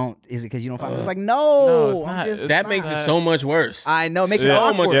 oh, is it because you don't find me? It's like, no, it's not. That makes it so much worse. I know, it makes it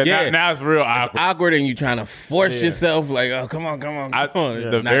awkward. Now it's real awkward. It's awkward and you trying to force yourself like, oh, come on.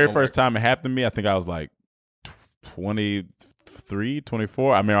 The very first time it happened to me, I think I was like 23,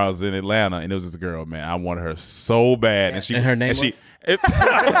 24. I remember I was in Atlanta and it was this girl, man. I wanted her so bad. And her name was? We'll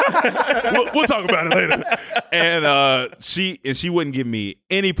talk about it later. And she wouldn't give me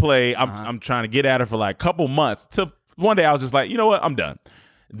any play. I'm trying to get at her for like a couple months. Till one day I was just like, you know what? I'm done.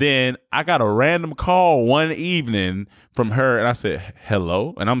 Then I got a random call one evening from her and I said,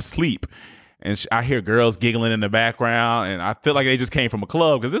 hello. And I'm asleep. And I hear girls giggling in the background, and I feel like they just came from a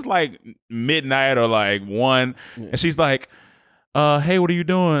club because it's like midnight or like 1. And she's like, hey, what are you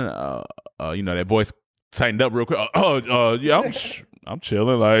doing? That voice tightened up real quick. Yeah, I'm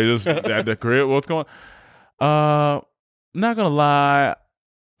chilling, like just at the crib. What's going on? Not gonna lie,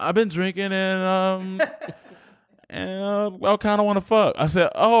 I've been drinking and I kind of want to fuck. I said,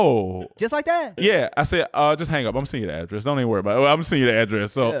 oh. Just like that? Yeah. I said, just hang up. I'm sending you the address. Don't even worry about it. I'm sending you the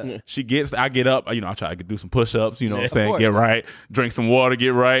address. So I get up. I try to do some push-ups, what I'm saying? Get right. Drink some water,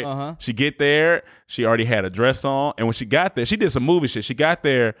 get right. Uh-huh. She get there. She already had a dress on. And when she got there, she did some movie shit. She got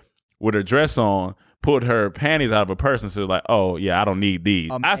there with her dress on, pulled her panties out of her purse and said like, oh, yeah, I don't need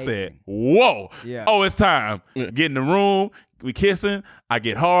these. Amazing. I said, whoa. Yeah. Oh, it's time. Get in the room. We kissing. I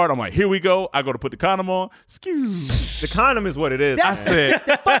get hard. I'm like, here we go. I go to put the condom on. The condom is what it is. I said,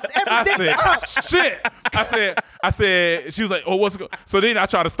 shit. I said, she was like, oh, what's going on? So then I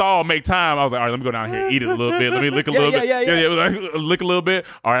try to stall, make time. I was like, all right, let me go down here, eat it a little bit. Let me lick a little bit. Yeah. Lick a little bit.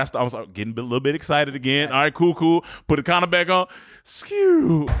 All right, I was like, getting a little bit excited again. All right, cool. Put the condom back on.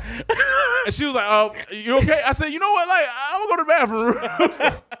 Skew. And she was like, oh, you okay? I said, you know what? Like, I'm going to go to the bathroom.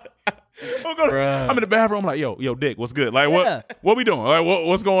 I'm in the bathroom. I'm like, yo, Dick, what's good? Like, what we doing? Like,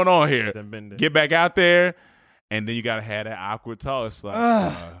 what's going on here? Get back out there, and then you gotta have that awkward talk. It's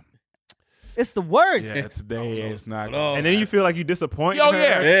like, it's the worst. Yeah, today it's not. And then you feel like you disappointed her.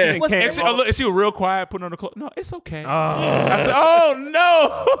 Yeah. And she was real quiet, putting on the clothes. No, it's okay. I said, oh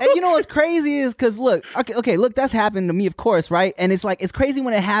no. And you know what's crazy is because look, that's happened to me, of course, right? And it's like it's crazy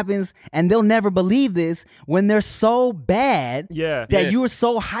when it happens, and they'll never believe this when they're so bad. That you were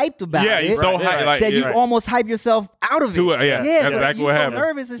so hyped about it. You're so hyped, like, that you almost hype yourself out of it. Yeah, that's exactly what happened. So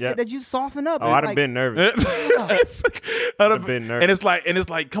nervous and shit that you soften up. Oh, I'd have been nervous. I'd have been nervous. And it's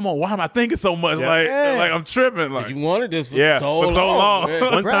like, come on, why am I thinking so much? Like I'm tripping. Like you wanted this for so long.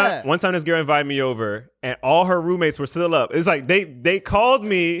 One time this girl invited me over and all her roommates were still up. It's like they called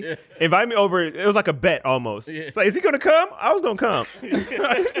me, invited me over. It was like a bet almost. It's like, is he gonna come? I was gonna come. You ain't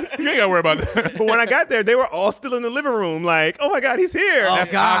gotta worry about that. But when I got there, they were all still in the living room, like, oh my God, he's here. Oh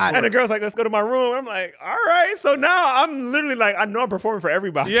God. And the girl's like, let's go to my room. I'm like, all right. So now I'm literally like, I know I'm performing for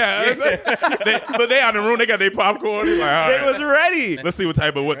everybody. Yeah. They out in the room, they got their popcorn. Like, all right. They was ready. Let's see what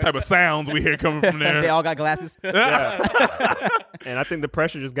type of sounds we hear coming from there. They all got glasses. And I think the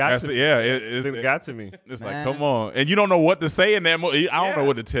pressure just got to me. Yeah, it got to me. It's like, come on. And you don't know what to say in that moment. I don't know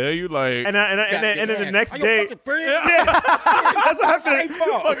what to tell you. Like, and then the next day, that's what happened.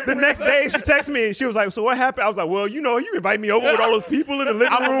 The next day, she texted me and she was like, so what happened? I was like, well, you invite me over with all those people in the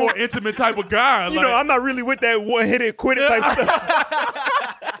living room. I'm a more intimate type of guy. I'm not really with that one hit it, quit it type stuff.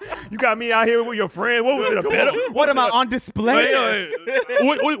 You got me out here with your friend. What was it? What am I on display?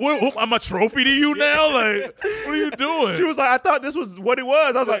 What, I'm a trophy to you now? Like, what are you doing? She was like, I thought this was what it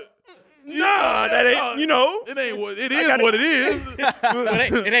was. I was like, nah, that ain't, It ain't what it is. What it is.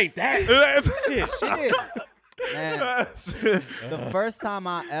 It ain't that. Shit. Man, the first time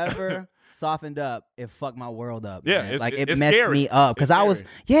I ever softened up, it fucked my world up. Yeah, man. Like it messed me up because I was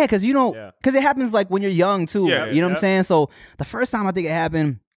because because it happens like when you're young too. Yeah, you know what I'm saying? So the first time I think it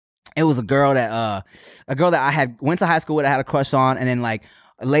happened, it was a girl that I had went to high school with. I had a crush on, and then like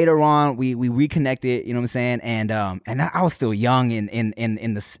later on we reconnected. You know what I'm saying? And I was still young in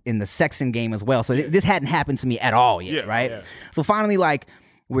the sexing game as well. So this hadn't happened to me at all yet, right? Yeah. So finally, like,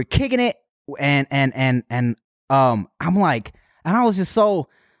 we're kicking it, and I'm like, and I was so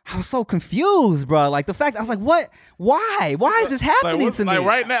confused, bro. Like the fact I was like, what? Why is this happening to me? Like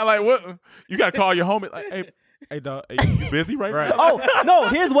right now, like what? You gotta call your homie. Like, hey dog, you busy right now? Oh no!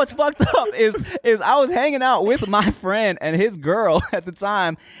 Here's what's fucked up is I was hanging out with my friend and his girl at the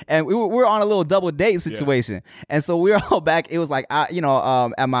time, and we were on a little double date situation, and so we were all back. It was like at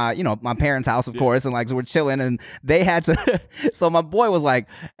my parents' house, of course, and like so we're chilling, and they had to. So my boy was like,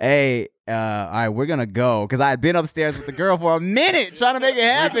 "Hey, all right, we're gonna go," because I had been upstairs with the girl for a minute trying to make it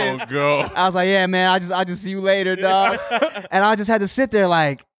happen. Go. I was like, "Yeah, man, I'll just see you later, dog," and I just had to sit there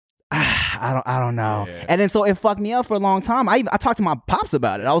like. I don't know. Yeah. And then so it fucked me up for a long time. I talked to my pops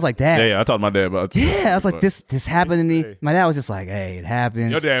about it. I was like, Dad. Yeah, I talked to my dad about it. Yeah, I was like, this happened to me. My dad was just like, hey, it happens.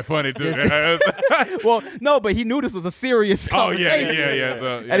 Your dad funny too. Well, no, but he knew this was a serious conversation. Oh yeah.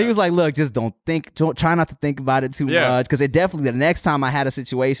 So, yeah. And he was like, look, just try not to think about it too much. Because it definitely, the next time I had a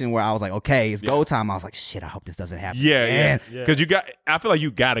situation where I was like, okay, it's go time. I was like, shit, I hope this doesn't happen. Yeah. Because I feel like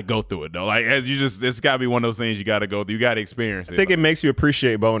you got to go through it though. Like it's got to be one of those things you got to go through. You got to experience it. I think it makes you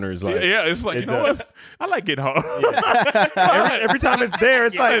appreciate boners. Like, yeah, it's like, you know what? I like getting home. Every time it's there,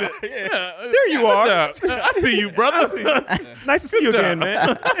 it's like, there you are. I see you, brother. Nice to see you again,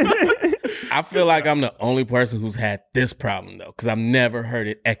 man. I feel like I'm the only person who's had this problem though, because I've never heard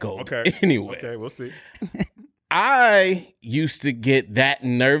it echoed anyway. Okay, we'll see. I used to get that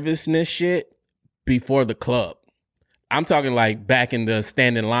nervousness shit before the club. I'm talking like back in the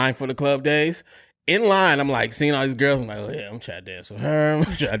stand in line for the club days. In line, I'm like seeing all these girls. I'm like, oh yeah, I'm trying to dance with her.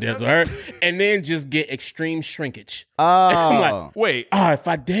 And then just get extreme shrinkage. Oh, I'm like, wait. Oh, if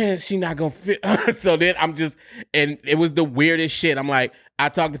I dance, she not gonna fit. So then I'm just, and it was the weirdest shit. I'm like, I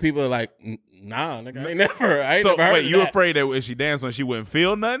talk to people like, nah, nigga, I ain't never heard wait, you that. afraid that if she danced on, she wouldn't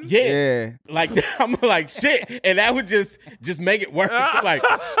feel nothing? Yeah. Like I'm like shit, and that would just make it worse. Like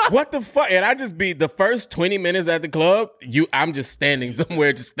what the fuck? And I just be the first 20 minutes at the club. I'm just standing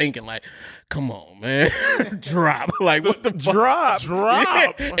somewhere, just thinking like, come on, man, drop. Like what the drop?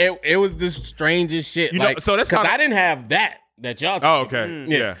 Yeah. It was the strangest shit. You know, so that's because I didn't have that y'all. Oh, okay,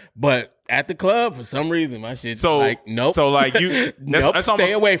 yeah. But at the club, for some reason, my shit like nope. So like you, nope. Stay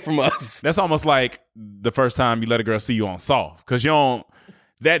almost, away from us. That's almost like the first time you let a girl see you on soft, because you don't.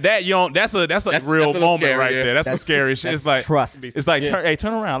 That's a real moment scary, right there. That's some scary shit. It's like trust. It's like hey,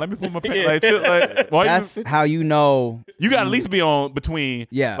 turn around. Let me put my pants. That's how you know. You got to at least be on between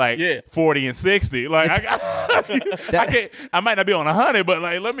 40 and 60. Like I might not be on 100, but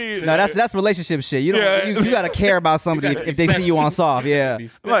like let me. No, that's relationship shit. You don't. You got to care about somebody if they see you on soft. Yeah.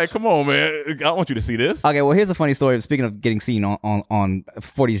 Like come on, man. I want you to see this. Okay. Well, here's a funny story. Speaking of getting seen on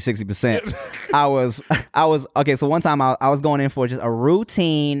 40 to 60%, I was okay. So one time I was going in for just a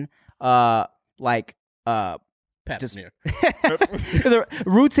routine. Pap smear. It's a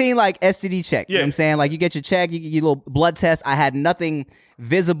routine like STD check. You know what I'm saying? Like you get your check, you get your little blood test. I had nothing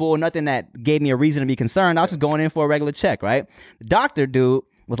visible, nothing that gave me a reason to be concerned. I was just going in for a regular check, right? The doctor dude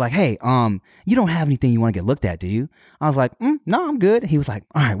was like, hey, you don't have anything you want to get looked at, do you? I was like, no, I'm good. He was like,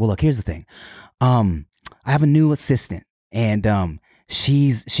 all right, well look, here's the thing. I have a new assistant and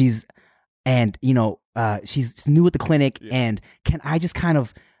she's new at the clinic, and can I just kind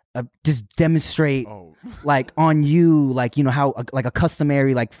of just demonstrate like on you, like, you know, how like a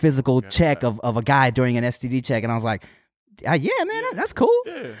customary like physical check of a guy during an STD check. And I was like, yeah, man, that's cool.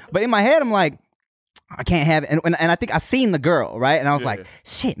 Yeah. But in my head, I'm like, I can't have it. And I think I seen the girl, right? And I was like,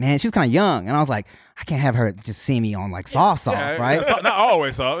 shit, man, she's kind of young. And I was like, I can't have her just see me on like soft, right? Not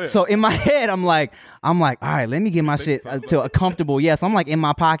always soft. Yeah. So in my head, I'm like, all right, let me get my shit to a comfortable. Yeah, so I'm like in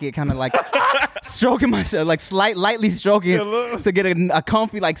my pocket, kind of like stroking my shit, like lightly stroking to get a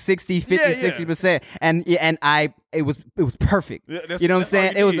comfy like 60%. And it was perfect. Yeah, you know what I'm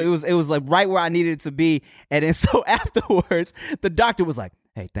saying? It was like right where I needed it to be. And then so afterwards, the doctor was like,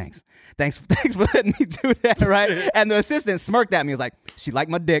 hey, thanks for letting me do that, right? And the assistant smirked at me. He was like, she liked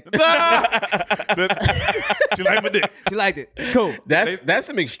my dick. She liked my dick. She liked it. Cool. That's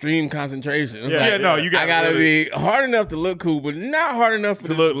some extreme concentration. It's I gotta be hard enough to look cool, but not hard enough for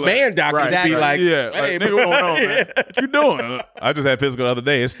the man doctor to be like, hey, nigga, what's going on, man? What you doing? I just had physical the other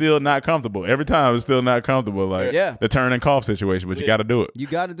day. It's still not comfortable. Every time it's still not comfortable. Like the turn and cough situation, but you got to do it. You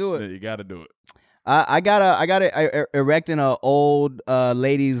got to do it. You got to do it. I got it erecting an old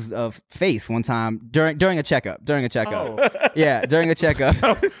lady's face one time during a checkup. Oh. Yeah, during a checkup.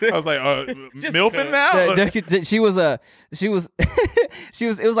 I was like, milfing now? She was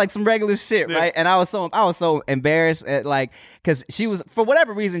it was like some regular shit, right? And I was so embarrassed at because she was, for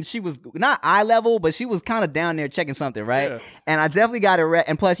whatever reason, she was not eye level, but she was kind of down there checking something, right? Yeah. And I definitely got it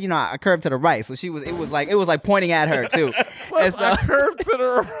and plus, I curved to the right, so it was like pointing at her too. Plus, I curved to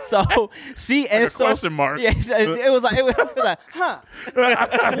the right. So she and like a question mark. Yeah, it was like, huh?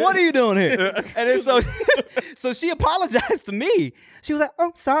 What are you doing here? And then so she apologized to me. She was like,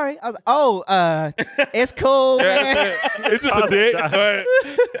 "Oh, sorry." I was like, "Oh, it's cool, man." It's just a dick.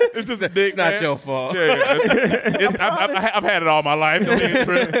 It's just a dick. It's not your fault. I've had it all my life.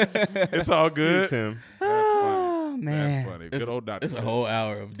 It's all good. Oh man, that's funny. Good old doctor. It's a whole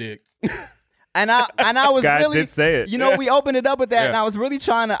hour of dick. And I was God really did say it. We opened it up with that, and I was really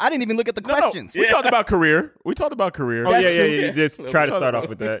trying to. I didn't even look at the questions. We talked about career. Oh yeah. You did try to start off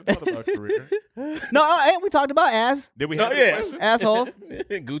with that. We talked about career. No, we talked about ass. Did we have questions? Assholes?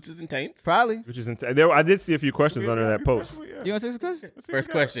 Gooches and taints. Probably. Which is I did see a few questions under that post. You want to see some questions? First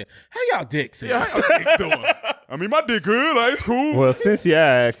question: how y'all dicks? Yeah, how y'all dicks doing? I mean, my dick good. Like, it's cool. Well, since you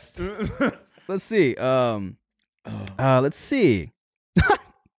asked, let's see. Let's see.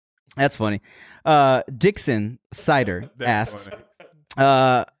 That's funny. Dixon Cider asks,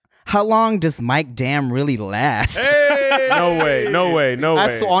 how long does Mike Dam really last? Hey! No way.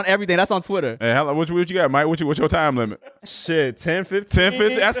 That's on everything. That's on Twitter. Hey, what you got, Mike? What's your time limit? Shit, 10, 15? 10,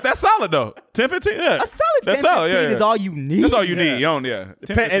 15. That's solid, though. 10, 15, yeah. A solid 10, 15 is all you need. That's all you need. You don't, 10,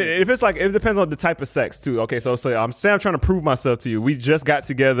 and if it's like, it depends on the type of sex, too. Okay, so I'm saying I'm trying to prove myself to you. We just got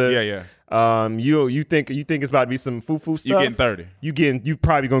together. Yeah. You think it's about to be some foo-foo stuff? You getting 30. You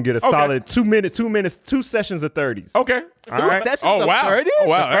probably gonna get a solid 2 minutes, 2 sessions of 30s. Okay. All right. Oh wow. 30? Oh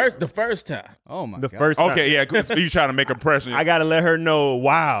wow. The first time. Oh my god. The first time. Okay, yeah. You trying to make an impression. I gotta let her know.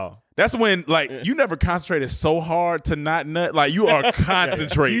 Wow. That's when, you never concentrated so hard to not nut. Like, you are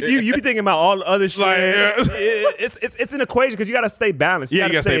concentrating. You be thinking about all the other shit. It's an equation because you got to stay balanced. You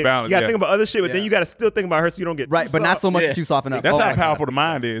gotta stay balanced. You got to think about other shit, but then you got to still think about her so you don't get right. But not so much that you soften up. That's how powerful the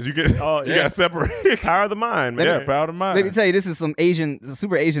mind is. You got to separate. Power of the mind, man. Power of the mind. Let me tell you, this is some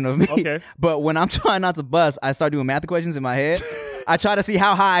super Asian of me. Okay. But when I'm trying not to bust, I start doing math equations in my head. I try to see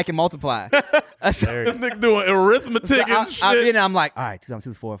how high I can multiply. This nigga doing arithmetic and shit. I'm like, all right, 2 times 2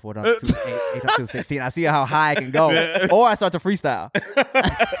 is 4, 4 times 2 is 8, 8 times 2 is 16. I see how high I can go. Or I start to freestyle.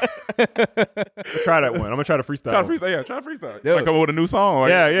 Try that one. I'm going to try to freestyle. Try to freestyle. Like come up with a new song.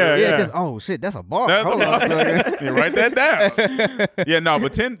 Yeah. Just, oh, shit, that's a bar. Hold on. Write that down. Yeah, no,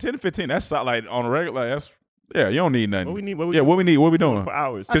 but 10 to 15, that's like on a regular, that's... Yeah, you don't need nothing. What we need? What we doing? For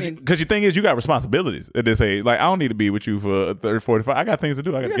hours. Because your thing is, you got responsibilities at this age. Like, I don't need to be with you for 30, 45. I got things to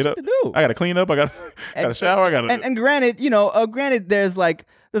do. I got to get up. I got to clean up. I got to shower. I got to. And granted,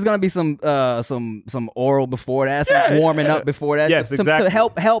 there's gonna be some oral before that, some warming up before that. Yes, exactly.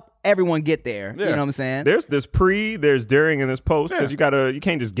 To help everyone get there. Yeah. You know what I'm saying? There's pre, there's during, and there's post. Because you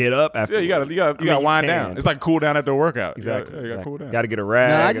can't just get up after. Yeah, you gotta wind down. It's like cool down after a workout. Exactly. You gotta cool down. Got to get a rag.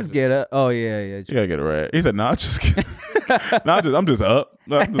 No, I just get up. Oh yeah. You gotta get a rag. He said, "No, I'm just I'm just up.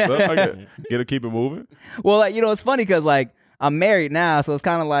 I get to keep it moving." Well, it's funny because I'm married now, so it's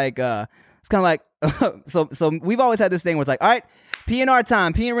kind of like so we've always had this thing where it's like, all right, P&R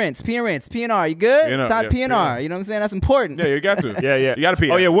time, P and rinse, P&R, you good? It's not P&R, you know what I'm saying? That's important. Yeah, you got to. Yeah. You got to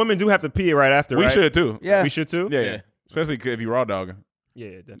pee. Oh yeah, women do have to pee right after. We right? should too. Yeah, we should too. Yeah. Especially if you raw dogging.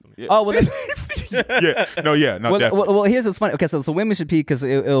 Yeah, definitely. Yeah. Oh well. Definitely. Well, here's what's funny. Okay, so women should pee because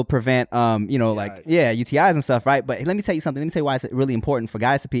it'll prevent UTIs and stuff, right? But let me tell you something. Let me tell you why it's really important for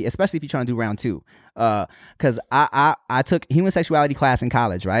guys to pee, especially if you're trying to do round 2. Because I took human sexuality class in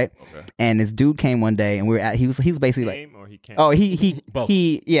college, right? Okay. And this dude came one day, and he was basically like, or he came? Oh, he both.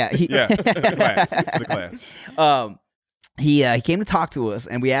 The class. He came to talk to us,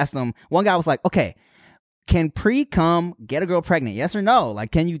 and we asked him. One guy was like, "Okay, can pre-cum get a girl pregnant? Yes or no?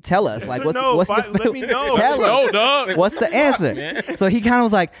 Like, can you tell us? Like, what's the let me know. Tell us. No, dog. What's the answer?" So he kind of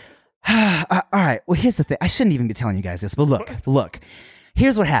was like, all right, well, here's the thing. I shouldn't even be telling you guys this, but look,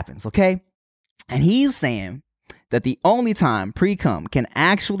 here's what happens, okay? And he's saying that the only time pre-cum can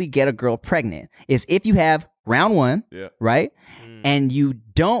actually get a girl pregnant is if you have round 1, right? And you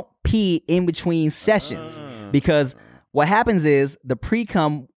don't pee in between sessions because what happens is the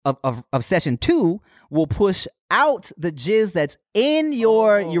pre-cum of session 2 will push out the jizz that's in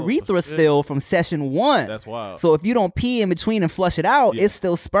your urethra still from session 1. That's wild. So if you don't pee in between and flush it out, it's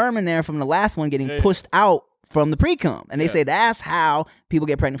still sperm in there from the last one getting pushed out from the pre-cum. And they say that's how people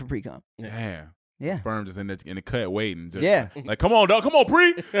get pregnant from pre-cum. Damn. sperm just in the cut waiting. Just like, come on, dog, come on,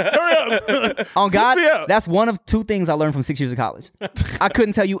 Bree, hurry up. On God, that's one of 2 things I learned from 6 years of college. I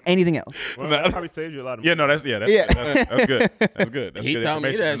couldn't tell you anything else. Well, that probably saved you a lot of money. Yeah, no, that's good. That's good. That's he good taught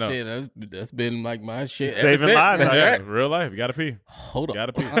me that shit. That's been like my shit. Saving lives. Real life. You gotta pee. Hold on.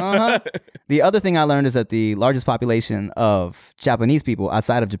 You gotta pee. The other thing I learned is that the largest population of Japanese people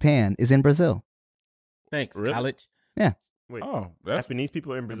outside of Japan is in Brazil. Thanks, college. Yeah. Wait, Japanese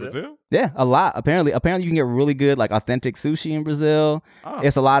people in Brazil? Yeah, a lot. Apparently you can get really good, like authentic sushi in Brazil.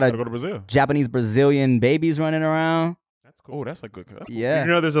 It's a lot of go to Brazil. Japanese Brazilian babies running around. That's cool. Oh, that's a good. Yeah. Did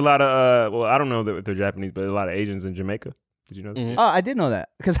you know there's a lot of I don't know that they're Japanese, but a lot of Asians in Jamaica. Did you know that? Mm-hmm. Oh, I did know that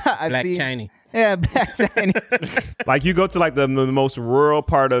because Black Chinese. Yeah, Black Chinese. Like you go to like the most rural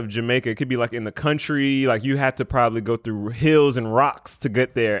part of Jamaica. It could be like in the country. Like you have to probably go through hills and rocks to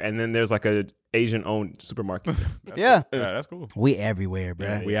get there, and then there's like a Asian-owned supermarket. Yeah, that's cool. We everywhere, bro.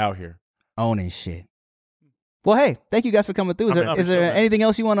 Yeah, we out here owning shit. Well, hey, thank you guys for coming through. Is there anything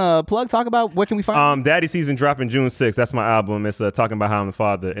else you want to plug, talk about? Where can we find Daddy Season dropping June 6th. That's my album. It's talking about how I'm the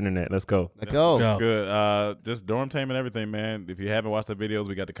father of the internet. Let's go. Let's go. Good. Just Dormtainment everything, man. If you haven't watched the videos,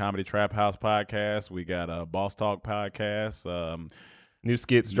 we got the Comedy Trap House podcast. We got a Boss Talk podcast. New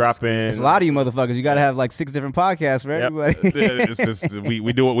skits dropping. It's a lot of you motherfuckers. You got to have like 6 different podcasts for everybody. It's just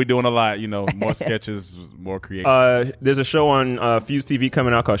we're doing a lot. More sketches, more creative. There's a show on Fuse TV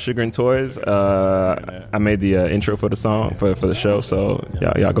coming out called Sugar and Toys. I made the intro for the song for the show, so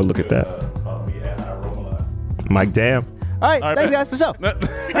y'all go look at that. Mike Dam. All right, thanks guys for the show.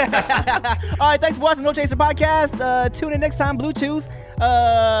 All right, thanks for watching No Chaser Podcast. Tune in next time, Blue Chews.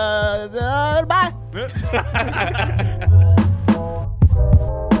 Bye.